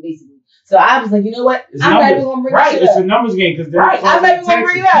 code ain't, basically. So I was like, you know what? I'm not even gonna bring it up. It's a numbers game because I'm not even gonna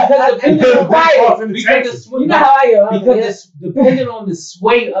bring it up. You know how I am. Because depending on the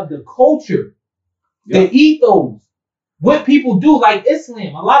sway of the culture, the ethos. What people do, like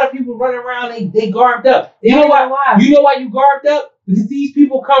Islam, a lot of people run around, they garbed up. You know why? You know why you garbed up? Because these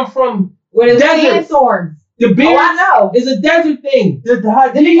people come from where there's sandstorms. The beard is a desert thing. That's a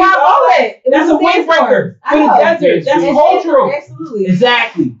windbreaker for the desert. That's cultural. Absolutely.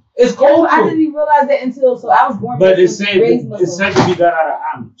 Exactly. It's cultural. I didn't even realize that until I was born. But it's said to be done out of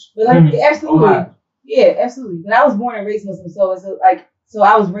homage. But absolutely, yeah, absolutely. But I was born and raised Muslim, so it's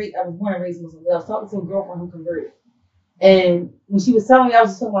I was born and raised Muslim. But I was talking to a girlfriend who converted. And when she was telling me, I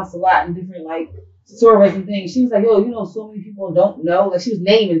was just talking about Salat and different surahs and things. She was like, yo, so many people don't know. Like she was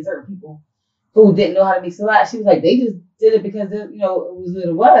naming certain people who didn't know how to make Salat. She was like, they just did it because it was what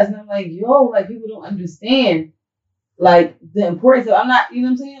it was. And I'm like, people don't understand the importance of. I'm not, you know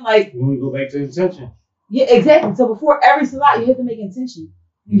what I'm saying? When we go back to intention. Yeah, exactly. So before every Salat, you have to make intention.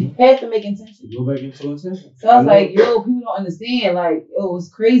 You have to make intention. Go back into intention. So I was like, people don't understand. It was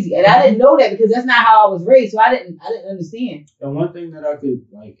crazy. And I didn't know that because that's not how I was raised. So I didn't understand. And one thing that I could,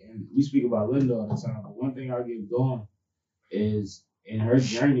 and we speak about Linda all the time, but one thing I give going is in her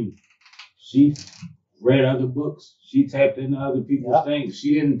journey, she read other books. She tapped into other people's things.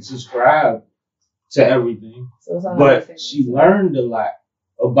 She didn't subscribe to everything. But she learned a lot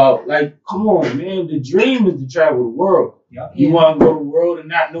about, come on, man, the dream is to travel the world. Yep. You want to go to the world and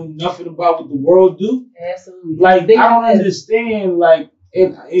not know nothing about what the world do? Absolutely. I don't understand,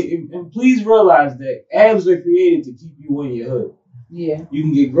 and please realize that abs are created to keep you in your hood. Yeah. You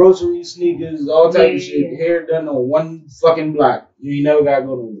can get groceries, sneakers, all type of shit, hair done on one fucking block. You ain't never got to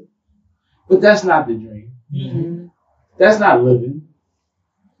go nowhere. But that's not the dream. Mm-hmm. That's not living.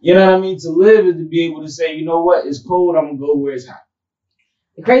 You know what I mean? To live is to be able to say, you know what, it's cold, I'm going to go where it's hot.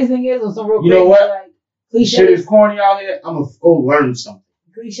 The crazy thing is, on some real crazy, you know what? Shit is corny out here. I'm gonna go learn something.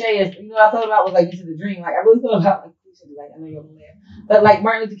 Cliche is, what I thought about was into the dream. I really thought about I know you're over there, but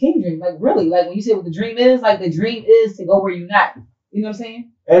Martin Luther King dream. Really, when you say what the dream is, the dream is to go where you're not. You know what I'm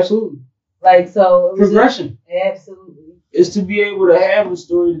saying? Absolutely. So progression. Absolutely. It's to be able to have a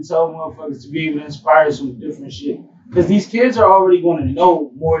story to tell motherfuckers, to be able to inspire some different shit. Because these kids are already going to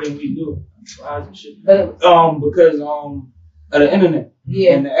know more than we do. Because of the internet.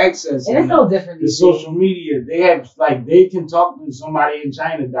 Yeah. And the access. And it's no different. The social media. They have, they can talk to somebody in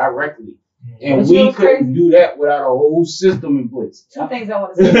China directly. And we couldn't do that without a whole system in place. Two things I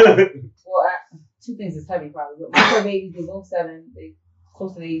want to say. Two things is heavy probably. But my four babies, they're both 7. They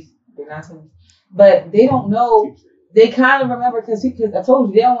close to age. They're not twins. But they don't know. They kind of remember because I told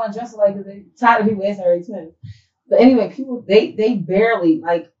you they don't want to dress alike because they're tired of people asking are they twins. But anyway, people they barely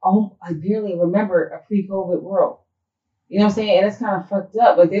barely remember a pre-COVID world. You know what I'm saying? And it's kind of fucked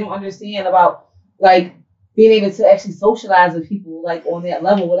up. They don't understand about being able to actually socialize with people on that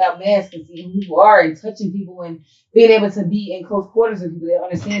level without masks and seeing who people are and touching people and being able to be in close quarters with people. They don't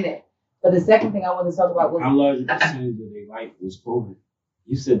understand that. But the second thing I wanted to talk about was how large a percentage of their life was COVID.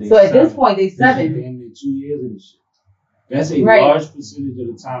 You said so at this point they 7. Damn near 2 years of this shit. That's a large percentage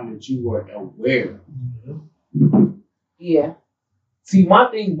of the time that you were aware. Yeah. See,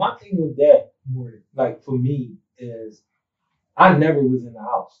 my thing with that more for me is I never was in the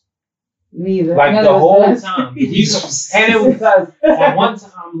house. Neither. Like None the of us whole does. time. And it was because at one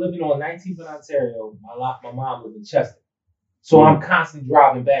time living on 19th in Ontario, my mom lived in Chester. So I'm constantly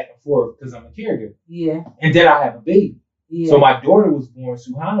driving back and forth because I'm a caregiver. Yeah. And then I have a baby. Yeah. So my daughter was born,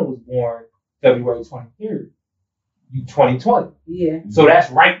 Suhana was born February 23rd, 2020. Yeah. So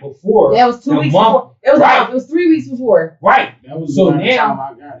that's right before. That was 2 weeks before. It was right. It was 3 weeks before. Right. That was so the now, time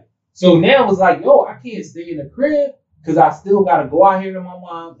I got it. So now it's like, yo, I can't stay in the crib because I still got to go out here to my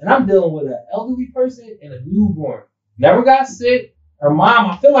mom. And I'm dealing with an elderly person and a newborn. Never got sick. Her mom,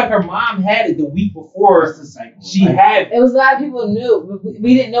 I feel like her mom had it the week before she had it. It was a lot of people knew, but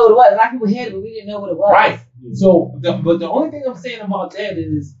we didn't know what it was. A lot of people had it, but we didn't know what it was. Right. So, but the only thing I'm saying about that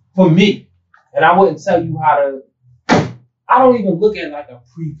is, for me, and I wouldn't tell you how to, I don't even look at like a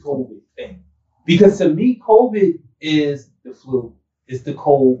pre-COVID thing. Because to me, COVID is the flu. It's the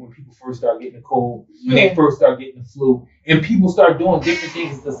cold when people first start getting the cold, when they first start getting the flu, and people start doing different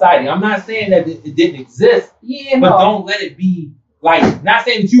things in society. I'm not saying that it didn't exist, but don't let it be like, not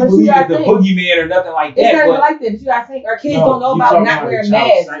saying that you believe it's the boogeyman or nothing like that. It's not even like that. But you gotta think our kids don't know about not wearing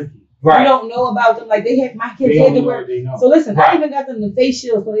masks. Right. You don't know about them. Like my kids had to wear. So listen, I even got them the face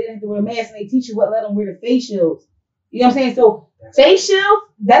shields, so they didn't have to wear a mask, and they teach you what let them wear the face shields. You know what I'm saying? So face shields,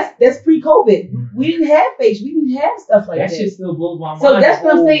 that's pre-COVID. We didn't have face. We didn't have stuff like that. That shit still blows my mind. So that's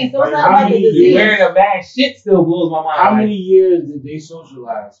what I'm saying. So it's not about the disease. Wearing a mask, shit still blows my mind. How many years did they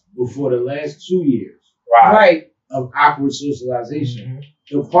socialize before the last 2 years? Right. Of awkward socialization.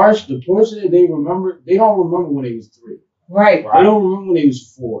 The portion that they remember, they don't remember when they was 3. Right. They don't remember when they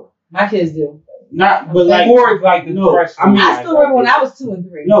was 4. My kids do. Not, but like 4 is like the I mean, I still remember when I was 2 and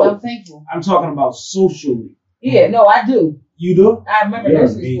 3. No, so I'm thankful. I'm talking about socially. Yeah, no, I do. You do? I remember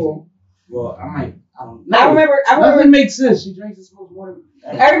nursery school. Well, I don't know. I remember. Nothing makes sense. She drinks and smokes more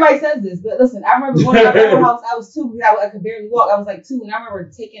than everybody says this, but listen, I remember going to my grandma's house. I was 2 because I could barely walk. I was like 2, and I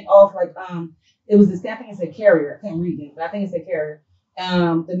remember taking off like it was this. I think it's a carrier. I can't read it, but I think it's a carrier.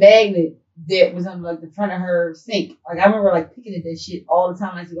 The magnet that was on like the front of her sink. Like I remember like picking at that shit all the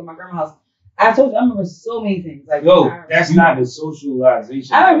time. I used to go to my grandma's house. I told you, I remember so many things. Like, that's not the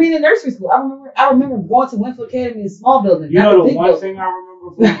socialization. I remember being in nursery school. I remember going to Winfield Academy, a small building. You know, the one thing I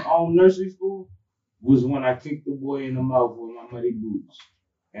remember from nursery school was when I kicked the boy in the mouth with my muddy boots,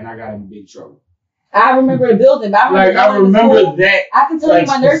 and I got in big trouble. I remember the building, but I remember that. I can tell you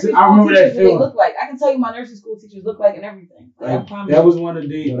my nursery school teachers what they look like. I can tell you my nursery school teachers look like and everything. Like, that was one of the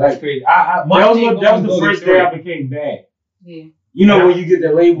days. That's crazy. That was the first day I became bad. Yeah. You know when you get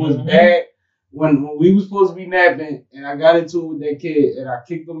the label as bad. When we was supposed to be napping, and I got into it with that kid, and I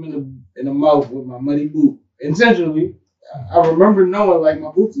kicked him in the mouth with my muddy boot intentionally. I remember knowing like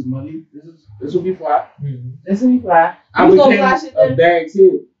my boots is muddy. This will be fly. This will be fly. I became a bad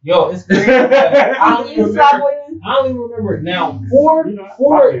kid. Yo, it's crazy. I don't even remember it. Now 4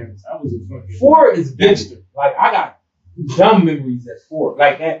 is gangster. Like I got dumb memories at 4.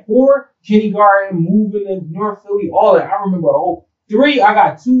 Like at 4, kindergarten, moving in North Philly, all that. I remember a whole 3. I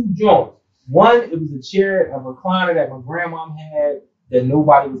got 2 joints. 1, it was a chair, a recliner that my grandmom had that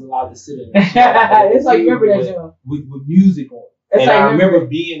nobody was allowed to sit in. It's like you remember that joint with music on. And I remember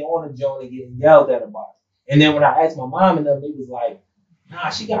being on a joint and getting yelled at about it. And then when I asked my mom and them, they was like, nah,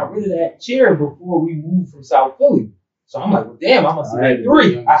 she got rid of that chair before we moved from South Philly. So I'm like, well, damn, I must have been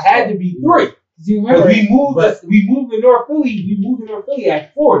 3. I had to be 3. Do you remember? We moved to North Philly. We moved to North Philly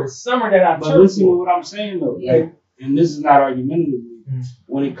at 4. The summer that I. But listen to what I'm saying though. Yeah. Like, and this is not argumentative.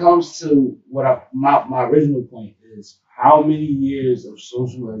 When it comes to what my original point is, how many years of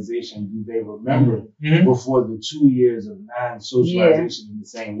socialization do they remember before the 2 years of non-socialization in the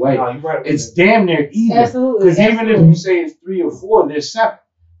same way? It's damn near even. Absolutely. Because even if you say it's 3 or 4, there's 7.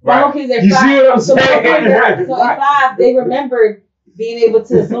 Right. You see what I'm saying? So at 5, they remembered being able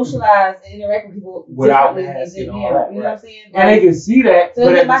to socialize and interact with people without masks and all that. You know what I'm saying? And they can see that, so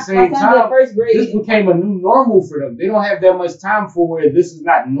but at the same time, first grade, this became a new normal for them. They don't have that much time for where this is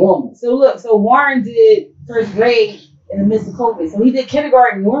not normal. So look, Warren did first grade in the midst of COVID. So he did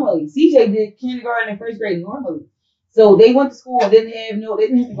kindergarten normally. CJ did kindergarten and first grade normally. So they went to school and they didn't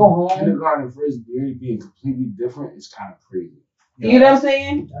have to go home. Kindergarten and first grade being completely different is kind of crazy. You know what I'm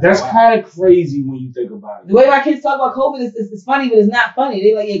saying? That's kind of crazy when you think about it. The way my kids talk about COVID is funny, but it's not funny.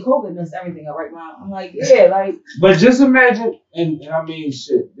 They like, yeah, COVID messed everything up right now. I'm like, yeah, like. But just imagine, and I mean,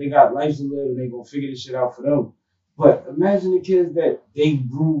 shit, they got life to live and they gonna figure this shit out for them. But imagine the kids that they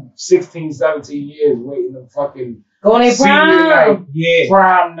grew 16, 17 years waiting to fucking go on their prime.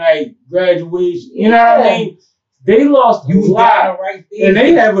 Prom night, graduation. You know what I mean? They lost a lot, right there. and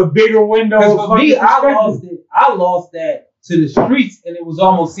they have a bigger window. For me, I lost that to the streets, and it was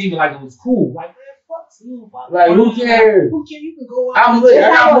almost seeming like it was cool. Like, man, fuck Like, who cares? Who cares? You can go out. I'm lit. I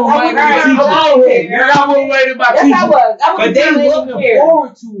got more money than my teacher. I got more money than my teacher. I was But they looking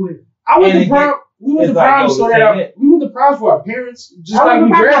forward to it. I went to prom. We went to prom so that we went to prom for our parents, just like we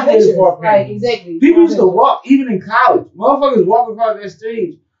graduated for our parents. Right, exactly. People used to walk, even in college. Motherfuckers walk across that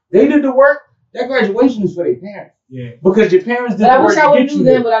stage. They did the work. That graduation is for their parents. Yeah. Because your parents did But the I work wish I to would get have knew you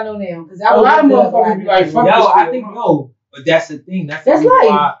then there. what I know now. Because A lot of motherfuckers be like, fuck Yo, this I shit. think no. But that's the thing. That's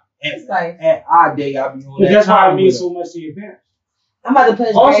life. At, Life. at our day, I be on But that that's why time it means with so much to your parents. I'm about to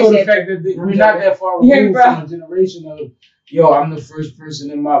pledge Also, the graduation. fact that we're not that far You hear me, removed bro? from a generation of, yo, I'm the first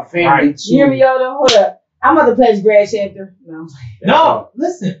person in my family Right. to. You hear me, Yoda? Hold up. I'm about to pledge grad chapter. No. No,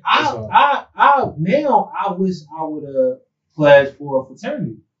 listen. Now I wish I would have pledged for a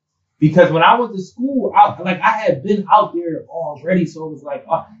fraternity because when I went to school, I had been out there already, so it was like,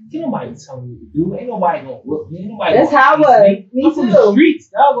 ain't nobody telling me what to do. Ain't nobody gonna look me. Ain't nobody. That's gonna how I tease was. Me, Me I'm from too. the streets,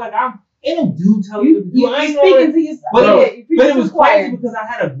 dog. Like ain't no dude telling me what to do. You I ain't speaking already- to yourself. But, Yeah, but it was crazy because I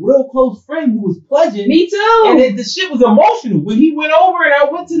had a real close friend who was pledging. Me too. And the shit was emotional. When he went over and I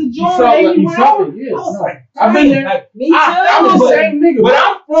went to the joint and he went over, I was like, I've been there. like, Me too. I'm the same nigga. but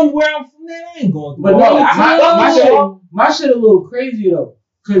I'm from where I'm from, man. I ain't going through But all no, that. my shit a little crazy though.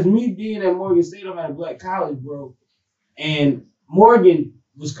 Cause me being at Morgan State, I'm at a black college, bro. And Morgan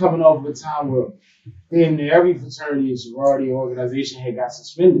was coming off of a time where damn near every fraternity and sorority organization had got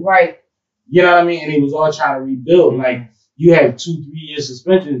suspended. Right. You know what I mean? And they was all trying to rebuild. Like you have 2-3 year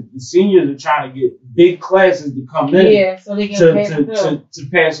suspensions. The seniors are trying to get big classes to come in. Yeah, so they can pass them through. to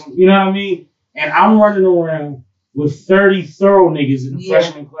pass them. You know what I mean? And I'm running around with 30 thorough niggas in the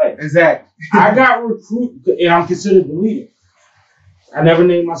freshman class. Exactly. I got recruited, and I'm considered the leader. I never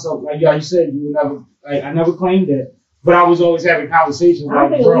named myself like you said. You would never. Like I never claimed that, but I was always having conversations. I don't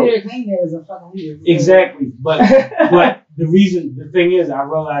like, think a bro, leader claimed that as a fucking leader. exactly. But the thing is, I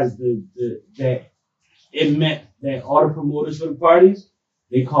realized that it meant that all the promoters for the parties,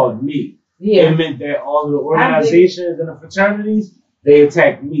 they called me. Yeah. It meant that all of the organizations and the fraternities, they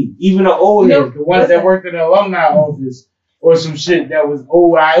attacked me. Even the old heads, the ones that worked in the alumni office or some shit that was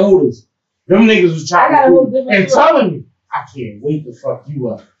old IOTAs, them niggas was trying to and telling me, I can't wait to fuck you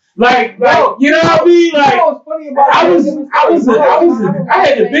up. Like, you know what I mean? Like, what's funny about I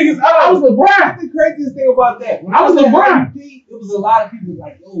had the biggest, I was LeBron. the craziest thing about that. When I was at LeBron. IUP, it was a lot of people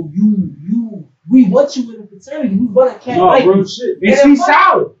like, yo, we want you in the fraternity. We want to catch No, like bro, you. shit. They And see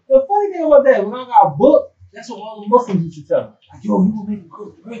solid. The funny thing about that, when I got booked, that's what all the Muslims used to tell me. Like, yo, you will make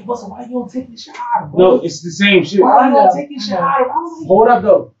a great Muslim. Why you don't take this shit out of No, it's the same shit. Why you don't take this shit out of I was like, Hold up,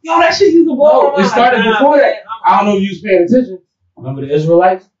 though. yo, that shit used to blow No, my mind. it started Like, before man, that. I don't know if you was paying attention. Remember the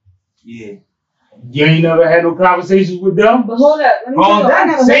Israelites? Yeah. You ain't never had no conversations with them? But hold up. Let me tell you, I got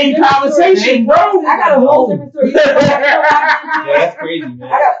a whole Same different conversation, story. bro. I got a whole different story. You know why Yeah, that's crazy, man.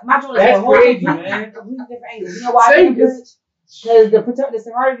 I got my joint is That's a whole crazy, completely man. different angle. You know why I Same. didn't judge? Because the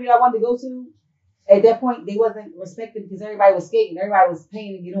sorority that I wanted to go to, at that point, they wasn't respected because everybody was skating. Everybody was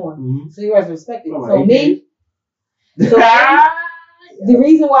paying to get on. Mm-hmm. So they wasn't respected. Oh, So right. me, the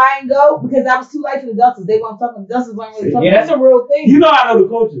reason why I didn't go, because I was too light for the Dusters. They weren't fucking, the Dusters weren't really fucking. Yeah, that's a real thing. You know I know the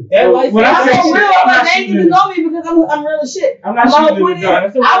culture. That So life- when I I'm say so shit, real, I'm but not they ain't shooting even in know me because I'm real as shit. I'm not My whole shooting in point the is, dark.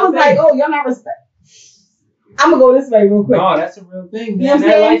 That's a real I was thing. like, oh, y'all not respect. I'm gonna go this way real quick. No, that's a real thing, man. You know what I'm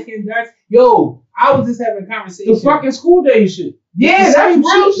that saying? light skin dark. Yo, I was just having a conversation. The fucking school day shit. Yeah, the that's same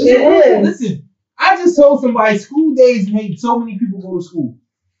real shit. shit. It is. Listen, I just told somebody school days made so many people go to school.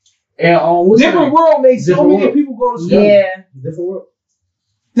 And what's Different the world makes so Different many world. people go to school. Yeah, different world?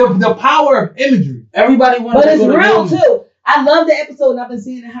 The power of imagery. Everybody wanted but to it's go to real Williams. too. I love the episode, and I've been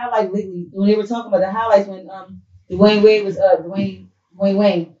seeing the highlights lately when they were talking about the highlights when Dwayne Wade was Dwayne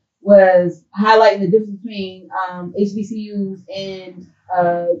Wayne was highlighting the difference between HBCUs and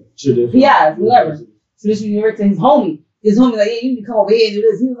PIs, whatever. Traditional University. His homie like, yeah, you need to come over here and do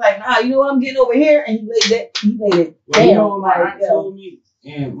this. He was like, nah, you know what I'm getting over here, and he laid it. Well, you know what my like, aunt told me,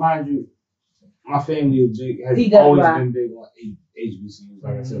 and mind you, my family is big, has He does, always right. been big on HBCUs.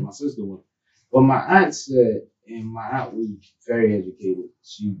 Like I said, my sister went. But my aunt said, and my aunt was very educated.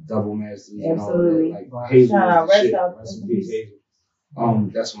 She double masters and all Absolutely. that. Like Hazel Shout out, was the shit. rest out. Rest in peace, Hazel.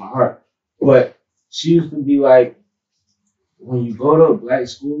 That's my heart. But she used to be like, when you go to a black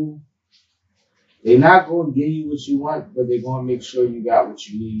school, they're not going to give you what you want, but they're going to make sure you got what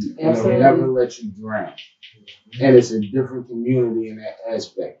you need. And Absolutely. they'll never let you drown. And it's a different community in that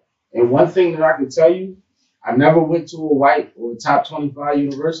aspect. And one thing that I can tell you, I never went to a white or a top 25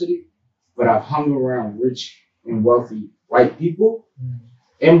 university, but I've hung around rich and wealthy white people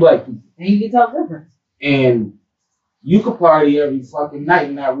and black people. And you can tell the difference. And you could party every fucking night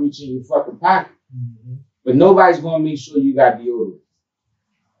and not reach in your fucking pocket. But nobody's going to make sure you got deodorant.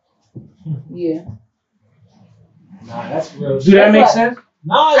 Yeah. Nah, that's real. Do that make sense?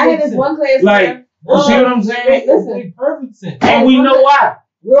 No, I had this one class. Like, you see what I'm saying? Listen, Make perfect sense. And we know why.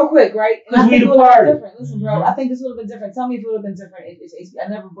 real quick, right? And I Because we think it the would have party. been different. Listen, bro, I think this would have been different. Tell me if it would have been different. I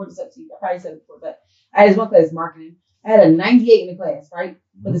never brought this up to you. I probably said it before, but I had this one class, marketing. I had a 98 in the class, right?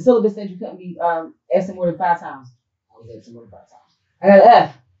 But the syllabus said you couldn't be absent more than 5 times. I was absent more than 5 times. I got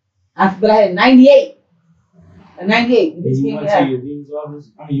an F. But I had a 98. A 98. The bitch You gave me went an to F. your dean's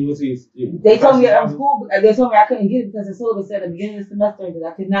office? I mean, you went to your They told me professor's at school, they told me I couldn't get it because the syllabus said at the beginning of the semester that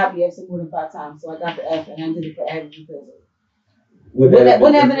I could not be absent more than 5 times. So I got the F and I did it for average because of it. Wouldn't that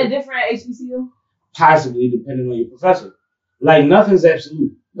have been a different at HBCU? Possibly, depending on your professor. Like, nothing's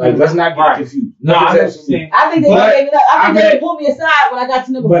absolute. Like, let's not get confused. No, I Nothing's understand. I think they gave it up. I think they would pull me aside when I got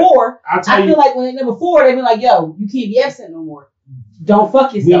to number 4. I'll tell I you, feel like when at number 4, they be like, yo, you can't be absent no more. Don't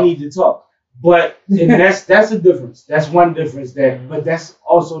fuck yourself. we need to talk. But and that's a difference. That's one difference but that's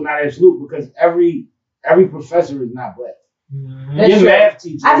also not absolute because every professor is not black. That's your true. math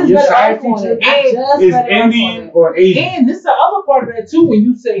teacher, I just your read an science article on teacher it. I just is read an article on Indian it. or Asian. And this is the other part of that too. When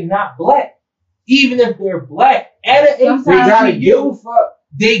you say not black, even if they're black, at an They gotta give a HBCU, fuck.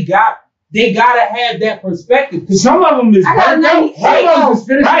 they gotta have that perspective. Some of them is I got a burnt out. 98. Some of them is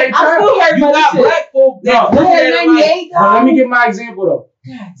finished Right. their I'm time. still hurt You by this got shit. black folk that No. look I at had it a like, 98, But let me dog. give my example though.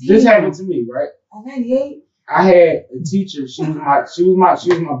 God damn. This happened to me, right? A 98? I had a teacher. She was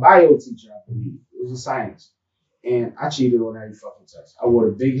my bio teacher, I believe. It was a science, and I cheated on every fucking test. I wore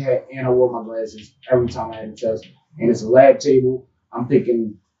a big hat and I wore my glasses every time I had a test. And it's a lab table. I'm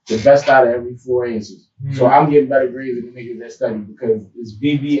picking the best out of every 4 answers. So I'm getting better grades than the niggas that study because it's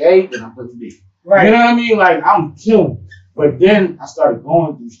BBA and I'm putting B. Right. You know what I mean? Like I'm killing. But then I started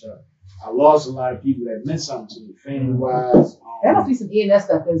going through stuff. I lost a lot of people that meant something to me, family wise. That must be some ENS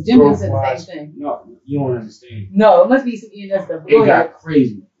stuff because Jim said the same thing. No, you don't understand. No, it must be some ENS stuff. It got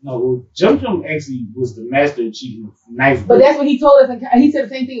crazy. No, Jum actually was the master of cheating. Knife. But that's what he told us. And he said the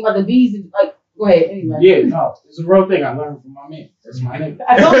same thing about the bees. And like, go ahead. Anyway. Yeah, no, it's a real thing. I learned from my man. That's my nigga.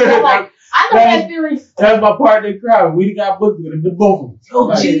 I know that. I know that theory. That's my partner in crime. We got booked with it, but both of them. yo,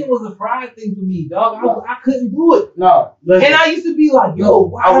 Like, cheating was a pride thing for me, dog. I couldn't do it. no, listen, And I used to be like, yo,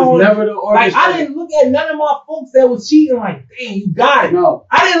 why I was don't- never the like, orchestrator. I didn't look at none of my folks that was cheating like, damn, you got it. No,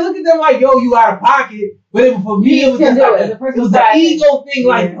 I didn't look at them like, yo, you out of pocket. But it, for me, it was just like it was the ego thing,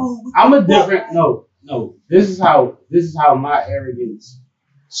 like, oh, I'm a different. No. This is how my arrogance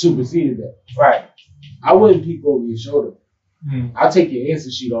superseded that. right. I wouldn't peek over your shoulder. Mm. I'll take your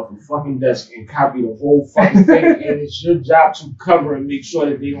answer sheet off your fucking desk and copy the whole fucking thing, and it's your job to cover and make sure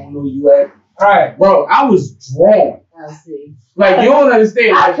that they don't know you at. All right. Bro, I was drawn. I see. Like you don't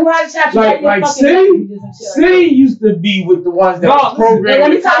understand. I Like, karate chop you like- your like fucking City- messages and shit like City used to be with the ones that No, was listen, that. Hey, programmed. let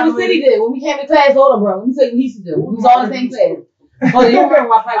me with tell you what calculators. City did when we came to class. Hold on, bro. Let me tell you what he used to do. We was all in the same class. Oh, you remember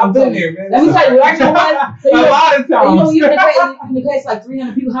my fight? I've been there, man. Let me tell you what I know was. So A lot of times. you're in the class like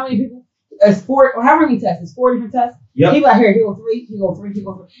 300 people. How many people? It's 4 or however many tests. It's 4 different tests. Yep. He like here, he go 3, he go 3, he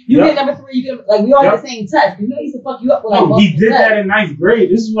go 3. You Yep. get number 3, you get like we all Yep. had the same test. You know he used to fuck you up with like No, he multiple did tests. that in 9th grade.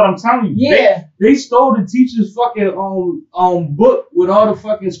 This is what I'm telling you. Yeah. They stole the teacher's fucking book with all the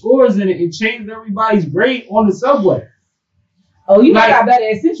fucking scores in it and changed everybody's grade on the subway. Oh, you Like, got better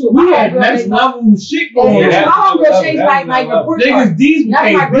at Central. We My had homegirl next made my- level shit going Yeah, on. that's my homegirl another changed level. my That's report Niggas, card. these Not my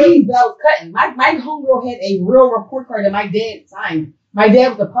became grades D's. that I was cutting. My homegirl had a real report card that my dad signed. My dad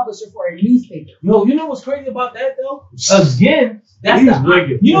was a publisher for a newspaper. Yo, you know what's crazy about that though? Again, that's He's the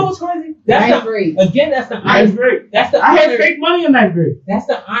wicked. you know what's crazy? That's Ninth the grade. again. That's the 9th grade. That's the I had honor, fake money in 9th grade. that's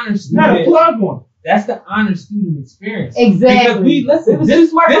the honor Not a student. plug one. That's the honor student experience. Exactly. Because we listen. It was This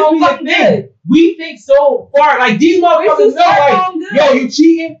just smart be on the fucking thing. good. We think so far. Like these motherfuckers This is know, like, smart on good. yo, you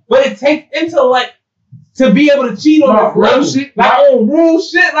cheating, but it takes intellect to be able to cheat on No, this real level. shit. Like on real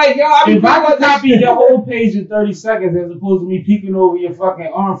shit. Like yo, I be If I thinking could about copy this shit. your whole page in 30 seconds as opposed to me peeking over your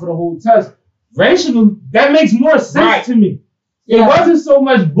fucking arm for the whole test, rational, that makes more sense Right. to me. It Yeah. wasn't so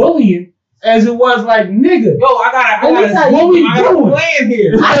much bullying as it was like, nigga. Yo, I Let me tell got you, what we a doing? plan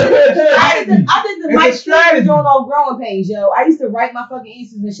here. I did the It's a Mike strategy. Stevens doing on growing pains, yo. I used to write my fucking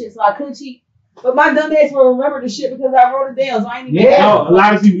answers and shit so I could cheat. But my dumb ass will remember the shit because I wrote it down, so I ain't even Yeah. No, a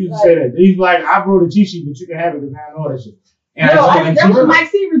lot of people used to say that. He's like, I wrote a cheat sheet, but you can have it because I know that shit. And Yo, I that was Mike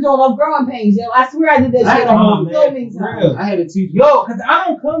Stevens doing on growing pains, yo. I swear I did that shit on so many times. I had a teacher. Yo, cause I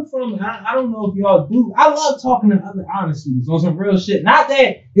don't come from, I don't know if y'all do. I love talking to other honor students on some real shit. Not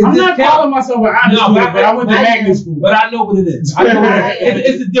that it's I'm just not calling myself an honest No, student, but I went to magnet school. but I know what it is. I know what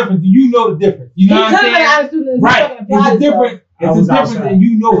It's a difference. You know the difference. You He know could what have I'm been saying? honest student and Right. fucking applied It's a different. I It's a was difference, outside. and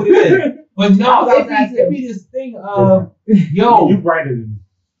you know what it is. But I no, was outside it too. be this thing of yo, You brighter than me.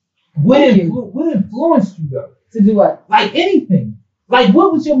 what influenced you though? to do what? Like anything. Like,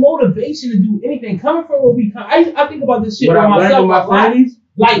 what was your motivation to do anything? Coming from where we come, I think about this shit What by I learned myself. with my friends,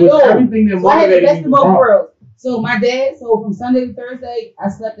 Like, was yo, everything that So I had the motivated best me of was both wrong. worlds. So my dad, from Sunday to Thursday, I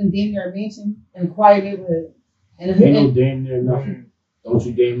slept in damn near a mansion in a quiet neighborhood. And Ain't no damn near nothing. Don't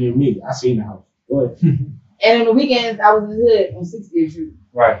you damn near me. I seen the house. Go ahead. on the weekends, I was in the hood on 60th Street.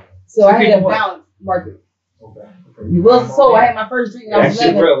 right. So I had a balanced market. Okay. The Wilson Soul. I had my first drink when I was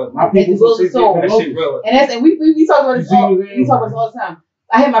 11. My At the people Wilson Soul. That shit real. And we talk about You this see all. what I'm saying? We talk about this all the time.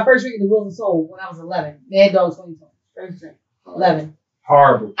 I had my first drink at the Wilson Soul when I was 11. Mad Dog 2020. First drink. 11.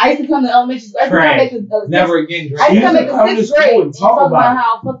 Horrible. I used to come to elementary school. I used to come back to Never again drink. I used to come You back to used to sixth come to grade school and and talk talk about about it.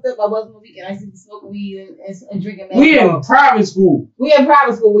 how fucked up I was on the weekend. I used to be smoking weed and drinking Mad We in Dog. private school. We in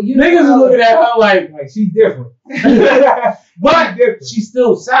private school with you. Niggas is looking at her like She different. but she's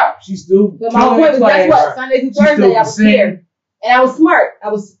still sap. She's still. But my whole point was, guess what? Sunday through She's still Thursday, I was the same. here. And I was smart. I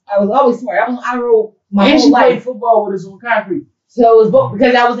was always smart. I was on honor roll my And whole she life. played football with us on concrete. So it was both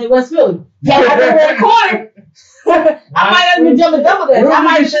because I was in West Philly. Had I been in the corner, I might have been jumping double dutch. I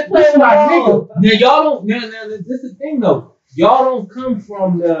might have been playing with my nigga. Now y'all don't. Now this is the thing though. Y'all don't come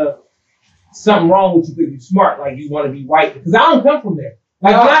from the something wrong with you because you're smart, like you want to be white. Because I don't come from there.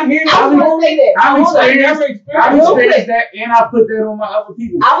 Like when I hear I was going to say that. I've Hold on. experienced that, and I put that on my other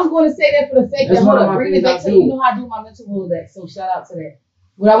people. I was going to say that for the fact That's that, one hold of on, my bring it things back I to do. you know how I do my mental Rolodex, so shout out to that.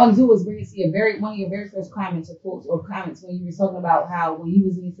 What I want to do is bring it to your one of your very first comments or quotes or comments when you were talking about how when you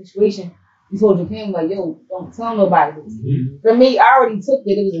was in a situation, you told your family, like, yo, don't tell nobody this. Mm-hmm. For me, I already took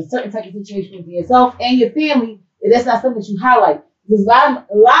that it was a certain type of situation with yourself and your family, and that's not something that you highlight. Because a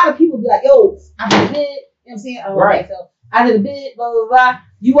lot of people be like, yo, I did a bid, you know what I'm saying? I don't know Right. myself. I did a bid, blah, blah, blah.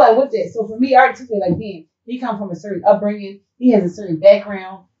 You wasn't with that. So for me, I already took it like, damn, he come from a certain upbringing. He has a certain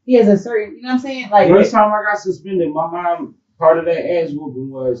background. He has a certain, you know what I'm saying? Like, First time I got suspended, my mom, part of that ass whooping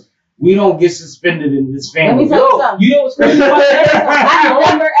was, we don't get suspended in this let family. me tell you something. You know what's crazy about that?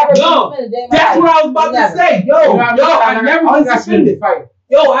 I never ever Yo, been suspended. in my That's life. what I was about Never. to say. Yo, I never I been got suspended. fight.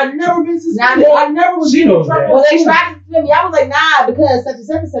 Yo, I never been suspended. Nah, I never was she in knows trouble. that. Well, they tried to suspend me. I was like, nah, because such and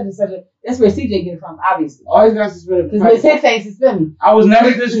such and such and such. That's where CJ get it from, obviously. Always got suspended. Because Miss Hicks ain't suspend me. I was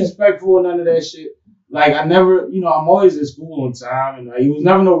never disrespectful or none of that shit. Like, I never, I'm always at school on time, and like, it was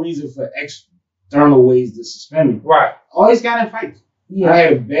never no reason for external ways to suspend me. Right. Always got in fights. Yeah. I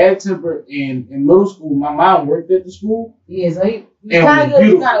had a bad temper in middle school. My mom worked at the school. Yeah, so he And was it kind was of good, he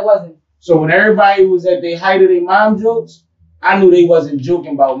beautiful. kind of wasn't. So when everybody was at their height of their mom jokes, I knew they wasn't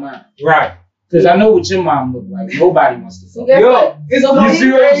joking about mine. Right. Because I know what your mom looked like. Nobody wants to So fuck. guess Yo, what? it's So you he-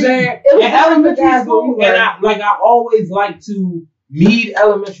 see what I'm saying? It was In elementary guys school, where we and were. I always like to meet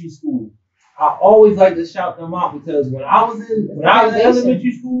elementary school. I always like to shout them out because when I was in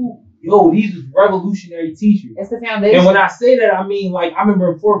elementary school, yo, these was revolutionary teachers. It's the foundation. And when I say that, I mean like I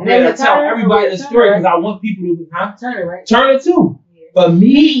remember in fourth And grade, I there's a tell Turner, everybody the Turner, story right? because I want people to Turner, right? Turner too. Yeah. But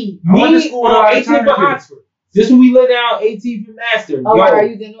me I went to school with a lot of 18th for Turner Oxford. This when we lived down 18th for Master. Oh, Yo,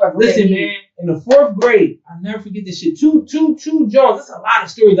 right, you did North. listen, Okay. man. In the fourth grade, I'll never forget this shit. Two Jones. There's a lot of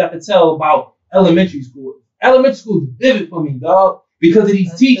stories I could tell about elementary school. Elementary school is vivid for me, dog, because of these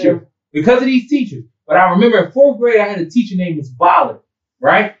That's teachers. true. Because of these teachers. But I remember in fourth grade, I had a teacher named Miss Bollard,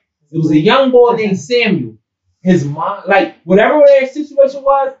 right? It was a young boy named Samuel. His mom, like, whatever their situation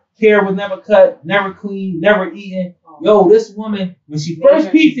was, hair was never cut, never clean, never eaten. Yo, this woman, when she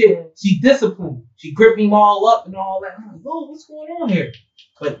first peeped it, she disciplined. She gripped him all up and all that. I'm like, oh, what's going on here?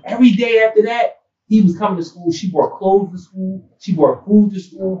 But every day after that, he was coming to school. She brought clothes to school. She brought food to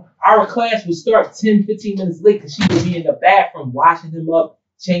school. Our class would start 10, 15 minutes late because she would be in the bathroom washing him up,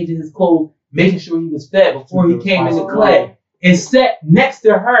 changing his clothes, making sure he was fed before he came into class. And sat next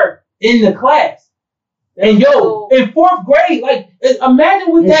to her in the class. And yo, in fourth grade, like,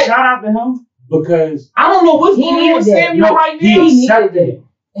 imagine with And that. shout out to him because I don't know what's He going on needed with that. Samuel Yo, right he now. accepted it.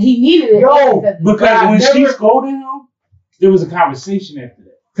 He needed it. Yo, Because Because when she never- scolded him, there was a conversation after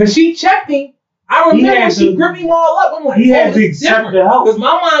that. Cause she checked him. I He remember had she to- gripped him all up. I'm like, he had oh, to it's accept different. the help. Because my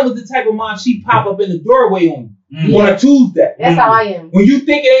mom was the type of mom she pop up in the doorway on Mm. on a Tuesday. that's how I am. When you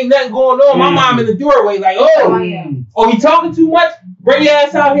think it ain't nothing going on, my Mm. mom in the doorway like, That's how I oh, am. you talking too much? Bring your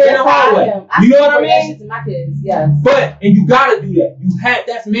ass out here in That's the how I hallway. am. I You know still what I bring that mean? shit to my kids, yes. And you gotta do that. You have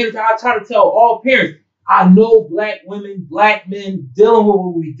that's mandatory. I try to tell all parents. I know black women, black men dealing with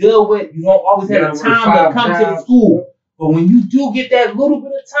what we deal with. You don't always have the time to come to the school. But when you do get that little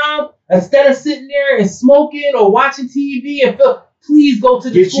bit of time, instead of sitting there and smoking or watching TV and feel, please go to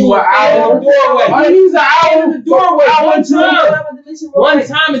the Get school. you an hour. In the doorway. All you need is an hour. In the doorway. One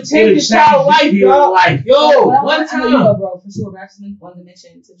time it changed the child's life, dog. Yo, one time. You know, bro, for sure. But I just want to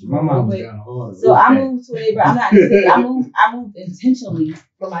mention to My real mom was quick. down hard. So I moved to a neighborhood. I'm not. I moved intentionally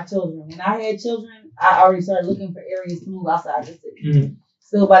for my children. When I had children, I already started looking for areas to move outside the city. Mm-hmm.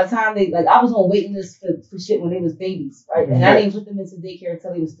 So by the time they I was on waiting list for shit when they was babies, right? And I didn't put them into daycare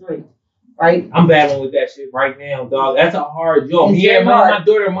until they was 3, right? I'm battling with that shit right now, dog. That's a hard job. Yeah, my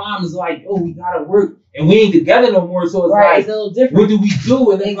daughter, mom is like, oh, we gotta work, and we ain't together no more. So it's right, like, it's a little different. what do we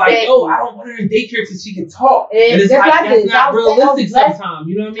do? And it's like, oh, I don't want her in daycare so she can talk. And it's like that's not realistic sometimes.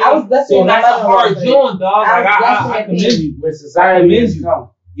 You know what I mean? I was blessed. So that's a hard job, dog. Like I commend you. With society is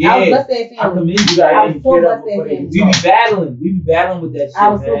come. Yeah, I was blessed to have family. I commend you. I was so blessed to have family. We be battling with that shit. I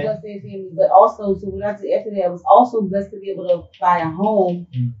was man. so blessed to have family, but also, so when I did after that, I was also blessed to be able to buy a home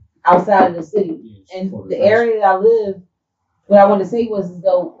outside of the city. And the area that I live, what I wanted to say was as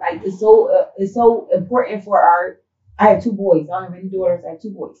though like it's so important for I have 2 boys. I don't have any daughters. I have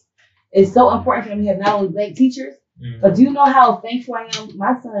 2 boys. It's so important for them to have not only black teachers, but do you know how thankful I am?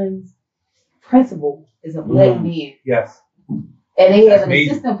 My son's principal is a black man. Yes. And they have an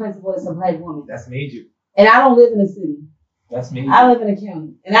assistant principal that's a black woman. That's major. And I don't live in a city. That's major. I live in a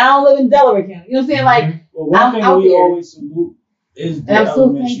county. And I don't live in Delaware County. You know what I'm saying? Like, well, one thing we always salute is the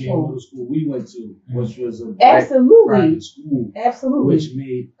elementary and middle school we went to, which was a black private school. Absolutely. Which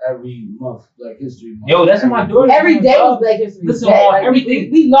made every month Black History Month. Yo, that's what my daughter. Every day was Black History. Listen, like,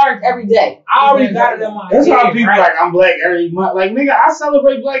 everything. We learned every day. I already got it in my That's head, why people right? like, I'm black every month. Like, nigga, I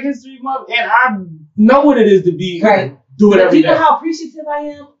celebrate Black History Month and I know what it is to be. Right. Do it but every you know day. how appreciative I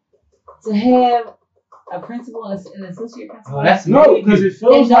am to have a principal and an associate principal? Oh, that's no, because it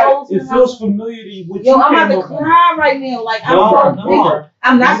feels familiar with you. Yo, I'm about to cry right now. Like,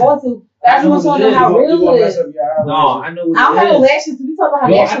 I'm not going to. I just want to know how real it is. No, I know what I don't have no lashes. We talk about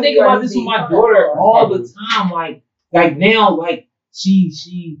how lashes. I think about this with my daughter all the time. Like now, like she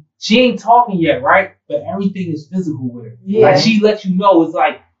ain't talking yet, right? But everything is physical with her. Yeah. Like she lets you know. It's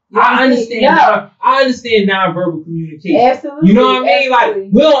like I understand nonverbal communication. Absolutely. You know what I mean? Like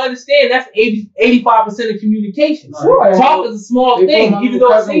we don't understand. That's 85% of communication. Sure. Talk is a small thing, even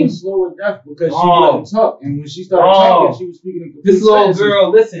though it seems slow and deaf because she couldn't talk, and when she started talking, she was speaking in complete this little sentences. girl.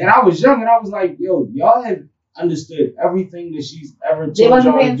 Listen, and I was young, and I was like, "Yo, y'all have understood everything that she's ever told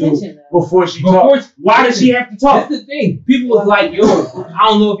y'all to do before she talked. Why does she have to talk?" That's the thing. People was like, "Yo, I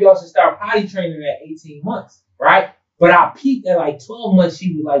don't know if y'all should start potty training at 18 months, right?" But I peaked at like 12 months.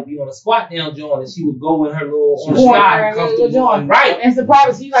 She would like be on a squat down joint, and she would go in her little on right. And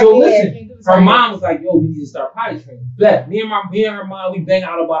surprised she's like, so listen, her mom was like, "Yo, we need to start potty training." But me and her mom, we bang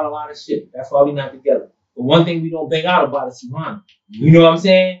out about a lot of shit. That's why we not together. But one thing we don't bang out about is Suhana. You know what I'm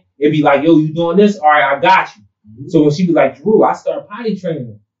saying? It'd be like, "Yo, you doing this? All right, I got you." So when she was like, "Drew, I start potty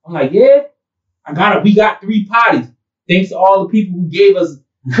training," I'm like, "Yeah, I got it. We got 3 potties. Thanks to all the people who gave us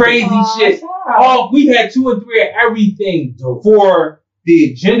crazy shit. Oh, we had 2 and 3 of everything for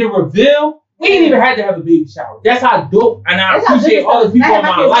the gender reveal. We didn't even have to have a baby shower. That's how dope, and I appreciate all the people in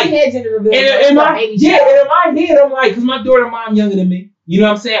my life. And in my head, I'm like, because my daughter, mom, younger than me. You know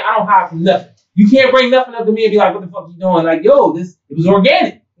what I'm saying? I don't hide from nothing. You can't bring nothing up to me and be like, "What the fuck you doing?" Like, yo, it was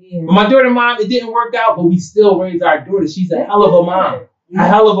organic. Yeah. But my daughter, mom, it didn't work out, but we still raised our daughter. She's a hell of a mom. A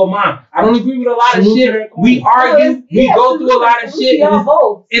hell of a mom. I don't agree with a lot of shit. We argue. We go through a lot of shit.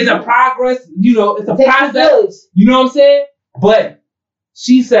 It's a progress. You know, it's a process. You know what I'm saying? But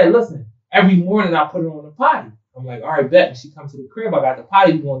she said, "Listen, every morning I put her on the potty." I'm like, "All right, bet." When she comes to the crib, I got the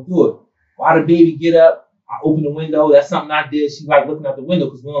potty. We gonna do it. While the baby get up, I open the window. That's something I did. She like looking out the window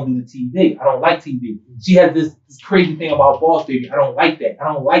because we don't do the TV. I don't like TV. She has this crazy thing about Boss Baby. I don't like that.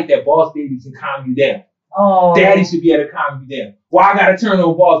 I don't like that Boss Baby can calm you down. Oh, Daddy should be able to calm you down. Well, I gotta turn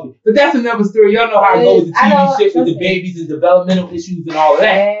on Boss Baby. But that's another story. Y'all know how it goes with the TV shit with the babies and developmental issues and all of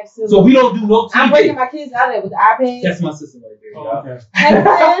that. Absolutely. So we don't do no TV. I'm breaking my kids out of it with the iPad. That's my sister right there. Oh, okay.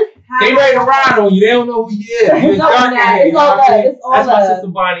 They ready to ride on you. They don't know who you is. It's all love. It's all That's love. my sister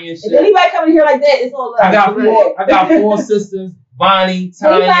Bonnie and shit. If anybody coming here like that, it's all love. I got 4 sisters. Bonnie,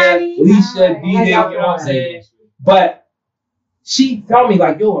 Tanya, Alicia, Dee, you know what I'm saying? But she told me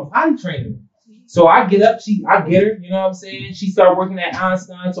like, "Yo, I'm potty training." So I get up, I get her, you know what I'm saying? She started working at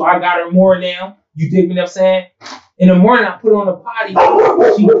Einstein, so I got her more now. You dig me what I'm saying? In the morning, I put her on the potty.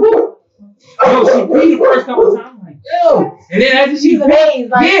 She peed the first couple of times. I'm like, yo. And then after she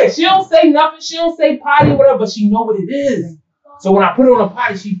peed, she don't say nothing. She don't say potty or whatever, but she know what it is. So when I put her on the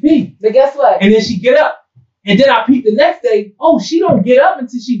potty, she pee. But guess what? And then she get up. And then I peep the next day. Oh, she don't get up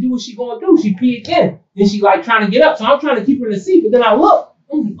until she do what she gonna do. She pee again. Then she like trying to get up. So I'm trying to keep her in the seat, but then I look.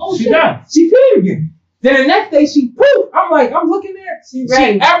 Oh, she done. She peed again. Then the next day she poof. I'm looking at she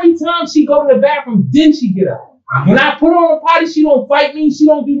every time she go to the bathroom, then she get up. When I put her on a potty, she don't fight me. She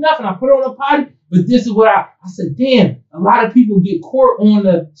don't do nothing. I put her on a potty, but this is what I said. Damn, a lot of people get caught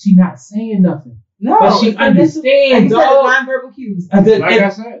on she not saying nothing. No, but she understands, dog. Non-verbal cues. Like I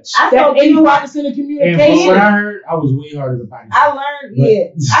said, that's 85% of communication. And from what I heard, I was way harder to potty. I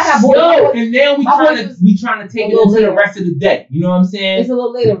learned, I got bored. Yo, and now we trying to take it into the rest of the day. You know what I'm saying? It's a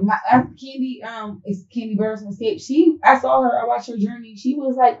little later. Candy, it's Candy Burris from Escape. I saw her. I watched her journey. She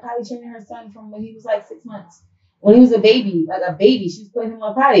was like potty training her son from when he was like 6 months. When he was a baby, she was putting him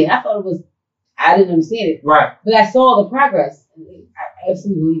on potty. And I didn't understand it. Right. But I saw the progress. I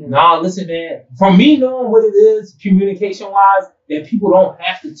absolutely believe in it. No, listen, man. From me knowing what it is, communication-wise, that people don't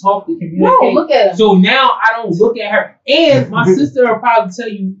have to talk to communicate. No, look at her. So now I don't look at her. And my sister will probably tell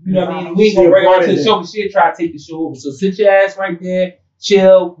you, you know what I mean? We ain't going to bring her to the show, but she'll try to take the show over. So sit your ass right there,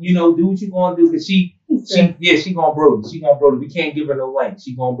 chill, do what you going to do. Because she going to Brody. She going to Brody. We can't give her no lane.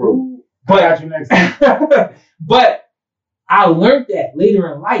 She going to Brody. But I got you next time. But I learned that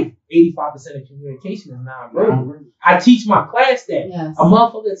later in life, 85% of communication is non-verbal. I teach my class that. Yes. A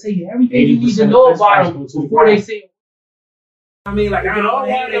motherfucker will tell you everything you need to know about them before they say. I mean, like, it can all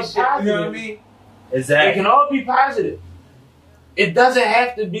be positive. You know what I mean? Exactly. It can all be positive. It doesn't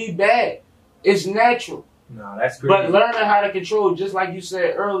have to be bad. It's natural. No, that's great. But learning how to control, just like you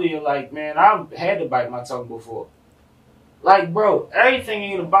said earlier, like, man, I've had to bite my tongue before. Like, bro, everything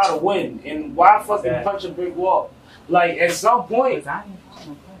ain't about a win. And why fucking punch a brick wall? Like, at some point,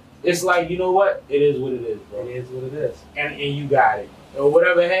 it's like, you know what? It is what it is, bro. It is what it is. And you got it. Or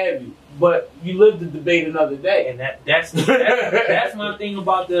whatever have you. But you live the debate another day. And that's my thing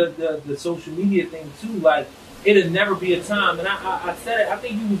about the social media thing, too. Like, it'll never be a time. And I said it, I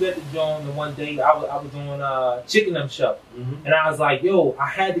think you was at the joint the one day I was on Chicken Them Show. Mm-hmm. And I was like, yo, I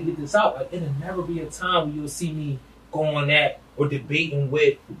had to get this out. Like, it'll never be a time where you'll see me going at or debating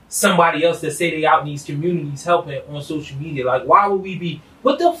with somebody else that say they out in these communities helping on social media. Like, why would we be?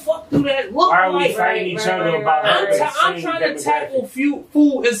 What the fuck do that look like? Why are we fighting each other about? I'm trying to tackle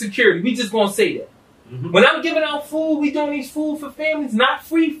food insecurity. We just gonna say that. Mm-hmm. When I'm giving out food, we doing these food for families, not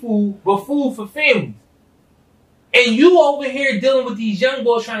free food, but food for families. And you over here dealing with these young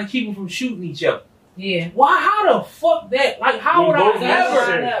boys trying to keep them from shooting each other. Yeah. Why? How the fuck that? Like, how would I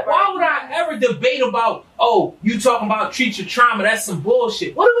ever? Why would I ever debate about? Oh, you talking about treat your trauma? That's some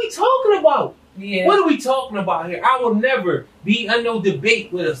bullshit. What are we talking about? Yeah. What are we talking about here? I will never be in no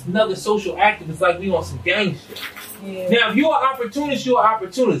debate with another social activist like we on some gang shit. Yeah. Now, if you're an opportunist, you're an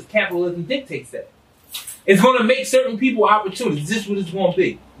opportunist. Capitalism dictates that. It's going to make certain people opportunists. This is what it's going to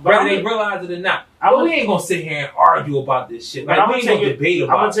be, whether they realize it or not. But we ain't going to sit here and argue about this shit. Like, we ain't going to debate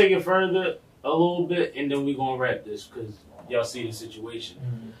about it. I'm going to take it further a little bit, and then we're going to wrap this because y'all see the situation.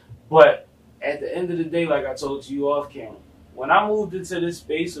 Mm-hmm. But at the end of the day, like I told you off camera, when I moved into this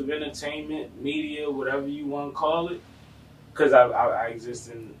space of entertainment, media, whatever you want to call it, because I exist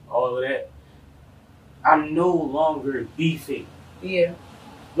in all of that, I'm no longer beefing. Yeah.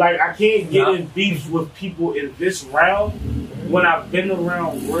 Like, I can't get in beefs with people in this realm when I've been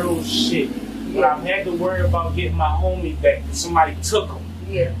around real shit. When I've had to worry about getting my homie back because somebody took him.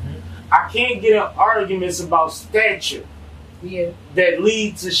 Yeah. I can't get in arguments about stature that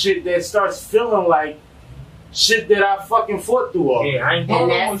lead to shit that starts feeling like shit that I fucking fought through all. Yeah, I ain't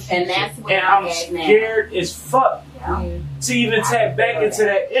that's what I'm scared as fuck to even tap back into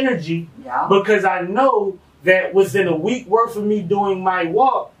that energy because I know that within a week worth of me doing my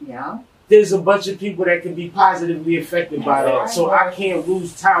walk, there's a bunch of people that can be positively affected by that. So I can't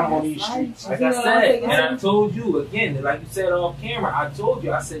lose time on these streets. Like I said, and I told you again, like you said off camera, I told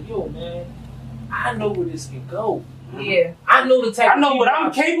you, I said, yo, man, I know where this can go. Yeah. I know the type I know what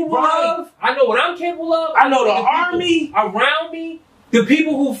I'm capable of. I know what I'm capable of. I know the army around me, the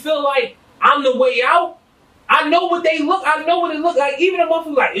people who feel like I'm the way out. I know what they look. I know what it look like. Even a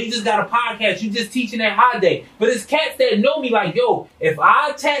motherfucker like, you just got a podcast. You just teaching that high day. But it's cats that know me like, yo, if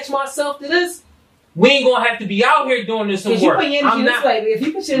I attach myself to this, we ain't gonna have to be out here doing this some work. I'm not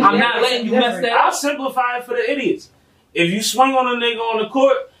letting you mess that up. I'll simplify it for the idiots. If you swing on a nigga on the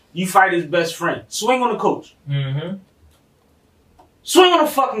court, you fight his best friend. Swing on the coach. Mm-hmm. Swing on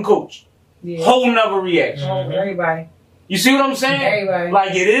the fucking coach. Yeah. Whole nother reaction. Mm-hmm. Everybody. You see what I'm saying? Everybody.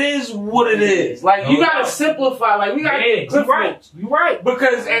 Like, it is what it is. Like, you gotta simplify. Like, we gotta get cliff notes. You right.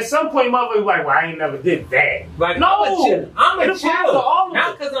 Because at some point, motherfuckers like, well, I ain't never did that. Like, no, I'm a chill.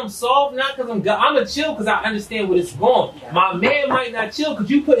 Not because I'm soft, not because I'm a chill because I understand where it's going. Yeah. My man might not chill because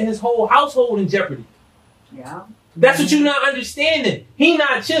you putting his whole household in jeopardy. Yeah. That's what you're not understanding. He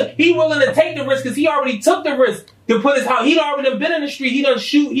not chill. He willing to take the risk because he already took the risk to put his house. He already done been in the street. He done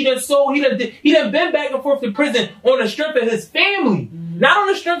shoot. He done sold. He done been back and forth to prison on the strength of his family. Not on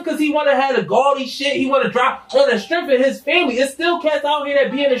the strength because he want to have a gaudy shit. He want to drop on the strength of his family. It's still cats out here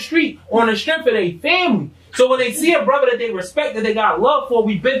that be in the street on the strength of their family. So when they see a brother that they respect, that they got love for,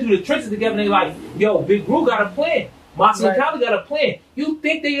 we've been through the trenches together, and they like, yo, Big Gru got a plan. Moxie and Cali got a plan. You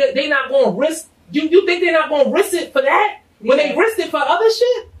think they not going to risk? You think they're not going to risk it for that? When they risked it for other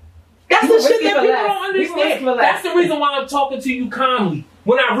shit? That's the shit that people don't understand. That's the reason why I'm talking to you calmly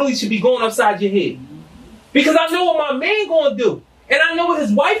when I really should be going upside your head. Because I know what my man going to do. And I know what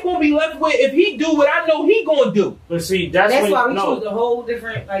his wife gonna be left with if he do what I know he gonna do. But see, that's why we choose a whole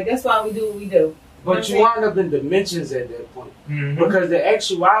different. Like that's why we do what we do. But you wind up in dimensions at that point, because the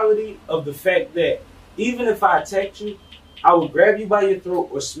actuality of the fact that even if I attacked you, I would grab you by your throat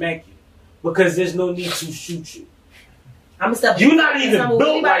or smack you, because there's no need to shoot you. I'm stuff. You're not even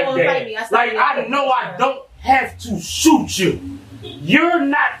built like that. Like I know I don't have to shoot you. You're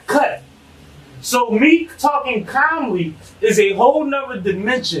not cut. So me talking calmly is a whole nother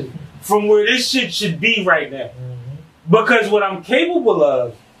dimension from where this shit should be right now. Because what I'm capable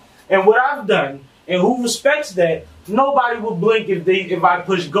of and what I've done and who respects that, nobody will blink if I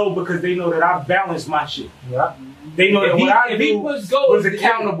push go because they know that I balance my shit. Yeah. They know that what I do was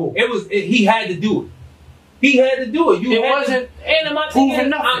accountable. He had to do it. He had to do it. It wasn't proving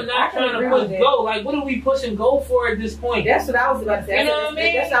nothing. I'm not trying to push go. Like, what are we pushing go for at this point? That's what I was about to say. You know what I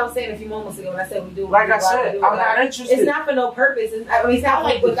mean? That's what I was saying a few moments ago when I said we do. Like I said, I'm not interested. It's not for no purpose. It's not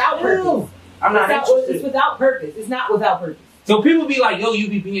like without purpose. I'm not interested. It's without purpose. It's not without purpose. So people be like, yo, you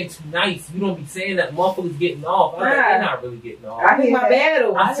be being too nice. You don't be saying that motherfuckers getting off. I'm like, they're not really getting off. I think my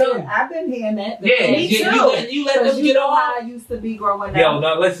battle. I've been hearing that. Yeah, me too. You let them get off. How I used to be growing up. Yo,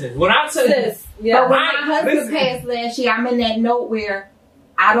 now listen. When I tell you, but when my husband passed last year, I'm in that note where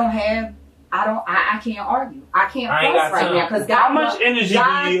I can't argue. I can't fuss right now because how much energy do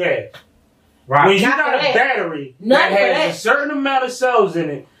you have? Right. When you got a battery that has a certain amount of cells in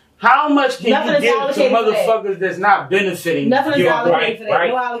it, how much can you give to motherfuckers that's not benefiting? Nothing is allocated for that. Right?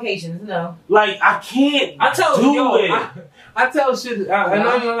 No allocations, no. Like, I can't do it. I tell shit, and I'm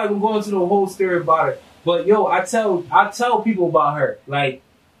not like I'm going to the whole story about it, but yo, I tell people about her. Like,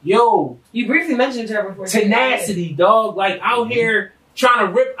 yo. You briefly mentioned her before. Tenacity, dog. Like, out here trying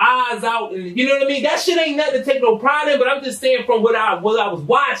to rip eyes out. And, you know what I mean? That shit ain't nothing to take no pride in, but I'm just saying from what I was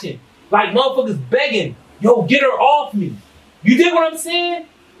watching. Like, motherfuckers begging, yo, get her off me. You dig what I'm saying?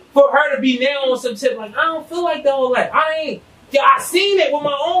 For her to be now on some tip, like, I don't feel like that all that. I seen it with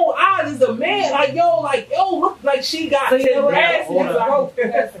my own eyes as a man. Like, yo, look like she got tenacity. Go ahead, I want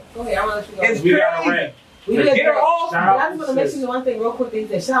to let you go. It's crazy. We get her off. I just want to mention one thing real quick. They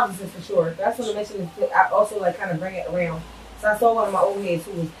said shout out to for sure. I just want to mention this. I also like kind of bring it around. So I saw one of my old heads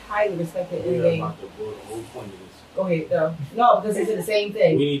who was highly respected in the game. Go ahead, though. No, because it's the same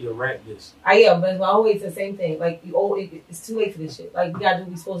thing. We need to wrap this. I am, but always the same thing. Like it's too late for this shit. Like we gotta do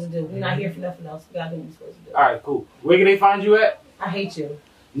what we supposed to do. We're not here for nothing else. We gotta do what we supposed to do. All right, cool. Where can they find you at? I hate you.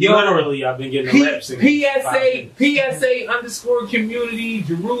 Yo, literally, I've been getting the reps. PSA underscore community,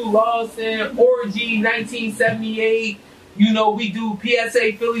 Jarue, Lawson, Orgy 1978. You know, we do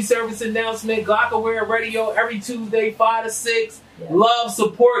PSA Philly service announcement, Glockaware Radio every Tuesday, 5 to 6. Yeah. Love,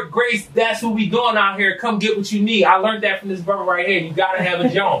 support, grace. That's what we doing out here. Come get what you need. I learned that from this brother right here. You gotta have a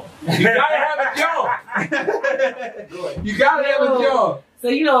John. You gotta have a John. You gotta have a John. So,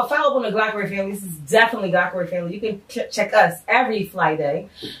 you know, follow up on the Glockaware family. This is definitely Glockaware family. You can check us every fly day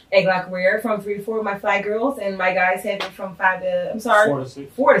at Glockaware from 3 to 4. My fly girls and my guys have it from 4 to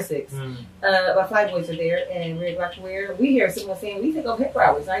 6. My fly boys are there, and we're at Glockaware. We here, someone saying we take up happy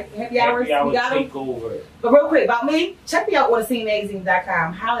hours, right? Happy hours, we got them. But real quick, about me, check me out on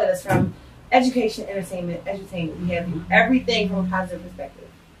scenegazine.com. Holler at us from education, entertainment. We have everything from a positive perspective.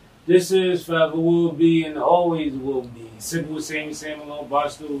 This is forever will be and always will be. Sippin with Sammy, Sam alone,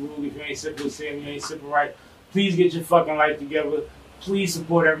 Barstool, Ruby. If you ain't sipping with Sammy, you ain't sipping right. Please get your fucking life together. Please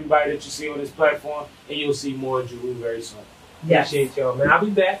support everybody that you see on this platform, and you'll see more of Jarue very soon. Yes. Appreciate y'all, man. I'll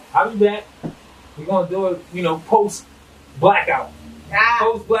be back. We're gonna do it, you know, post blackout.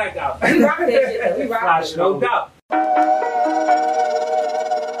 Post blackout. We rock that shit. We rock it. No doubt.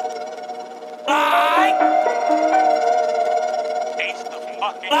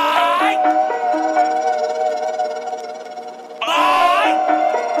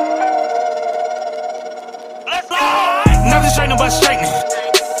 Nothing straightening but straightening,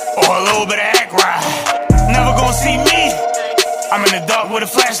 or a little bit of act right. Never gonna see me. I'm in the dark with a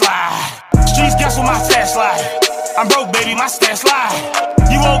flashlight. Streets guess what my stats like. I'm broke, baby, my stats lie.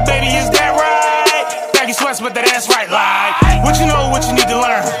 You woke, baby, is that right? Back he sweats, but that ass right. Like, what you know, what you need to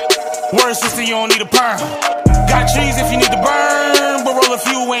learn. Word sister, you don't need a perm. Got trees if you need to burn, but roll a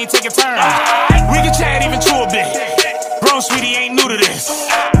few, we ain't take a turn. We can chat even to a bit. Grown sweetie ain't new to this.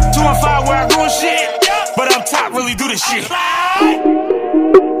 215 where I grew and shit, but up top really do this shit.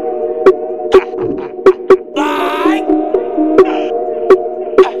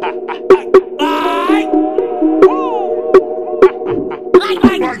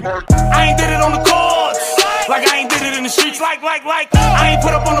 I ain't did it on the courts, like I ain't did it in the streets, like I ain't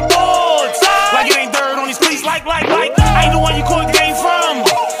put up on the boards, like it ain't dirt on these cleats, like I ain't the one you caught game from,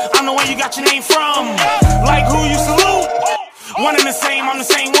 I'm the one you got your name from, like who you salute, one and the same, I'm the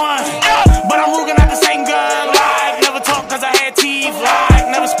same one, but I'm Rugen at the same gun, like never talked cause I had teeth, like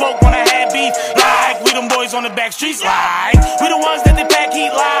never spoke when I had beef, like we them boys on the back streets, like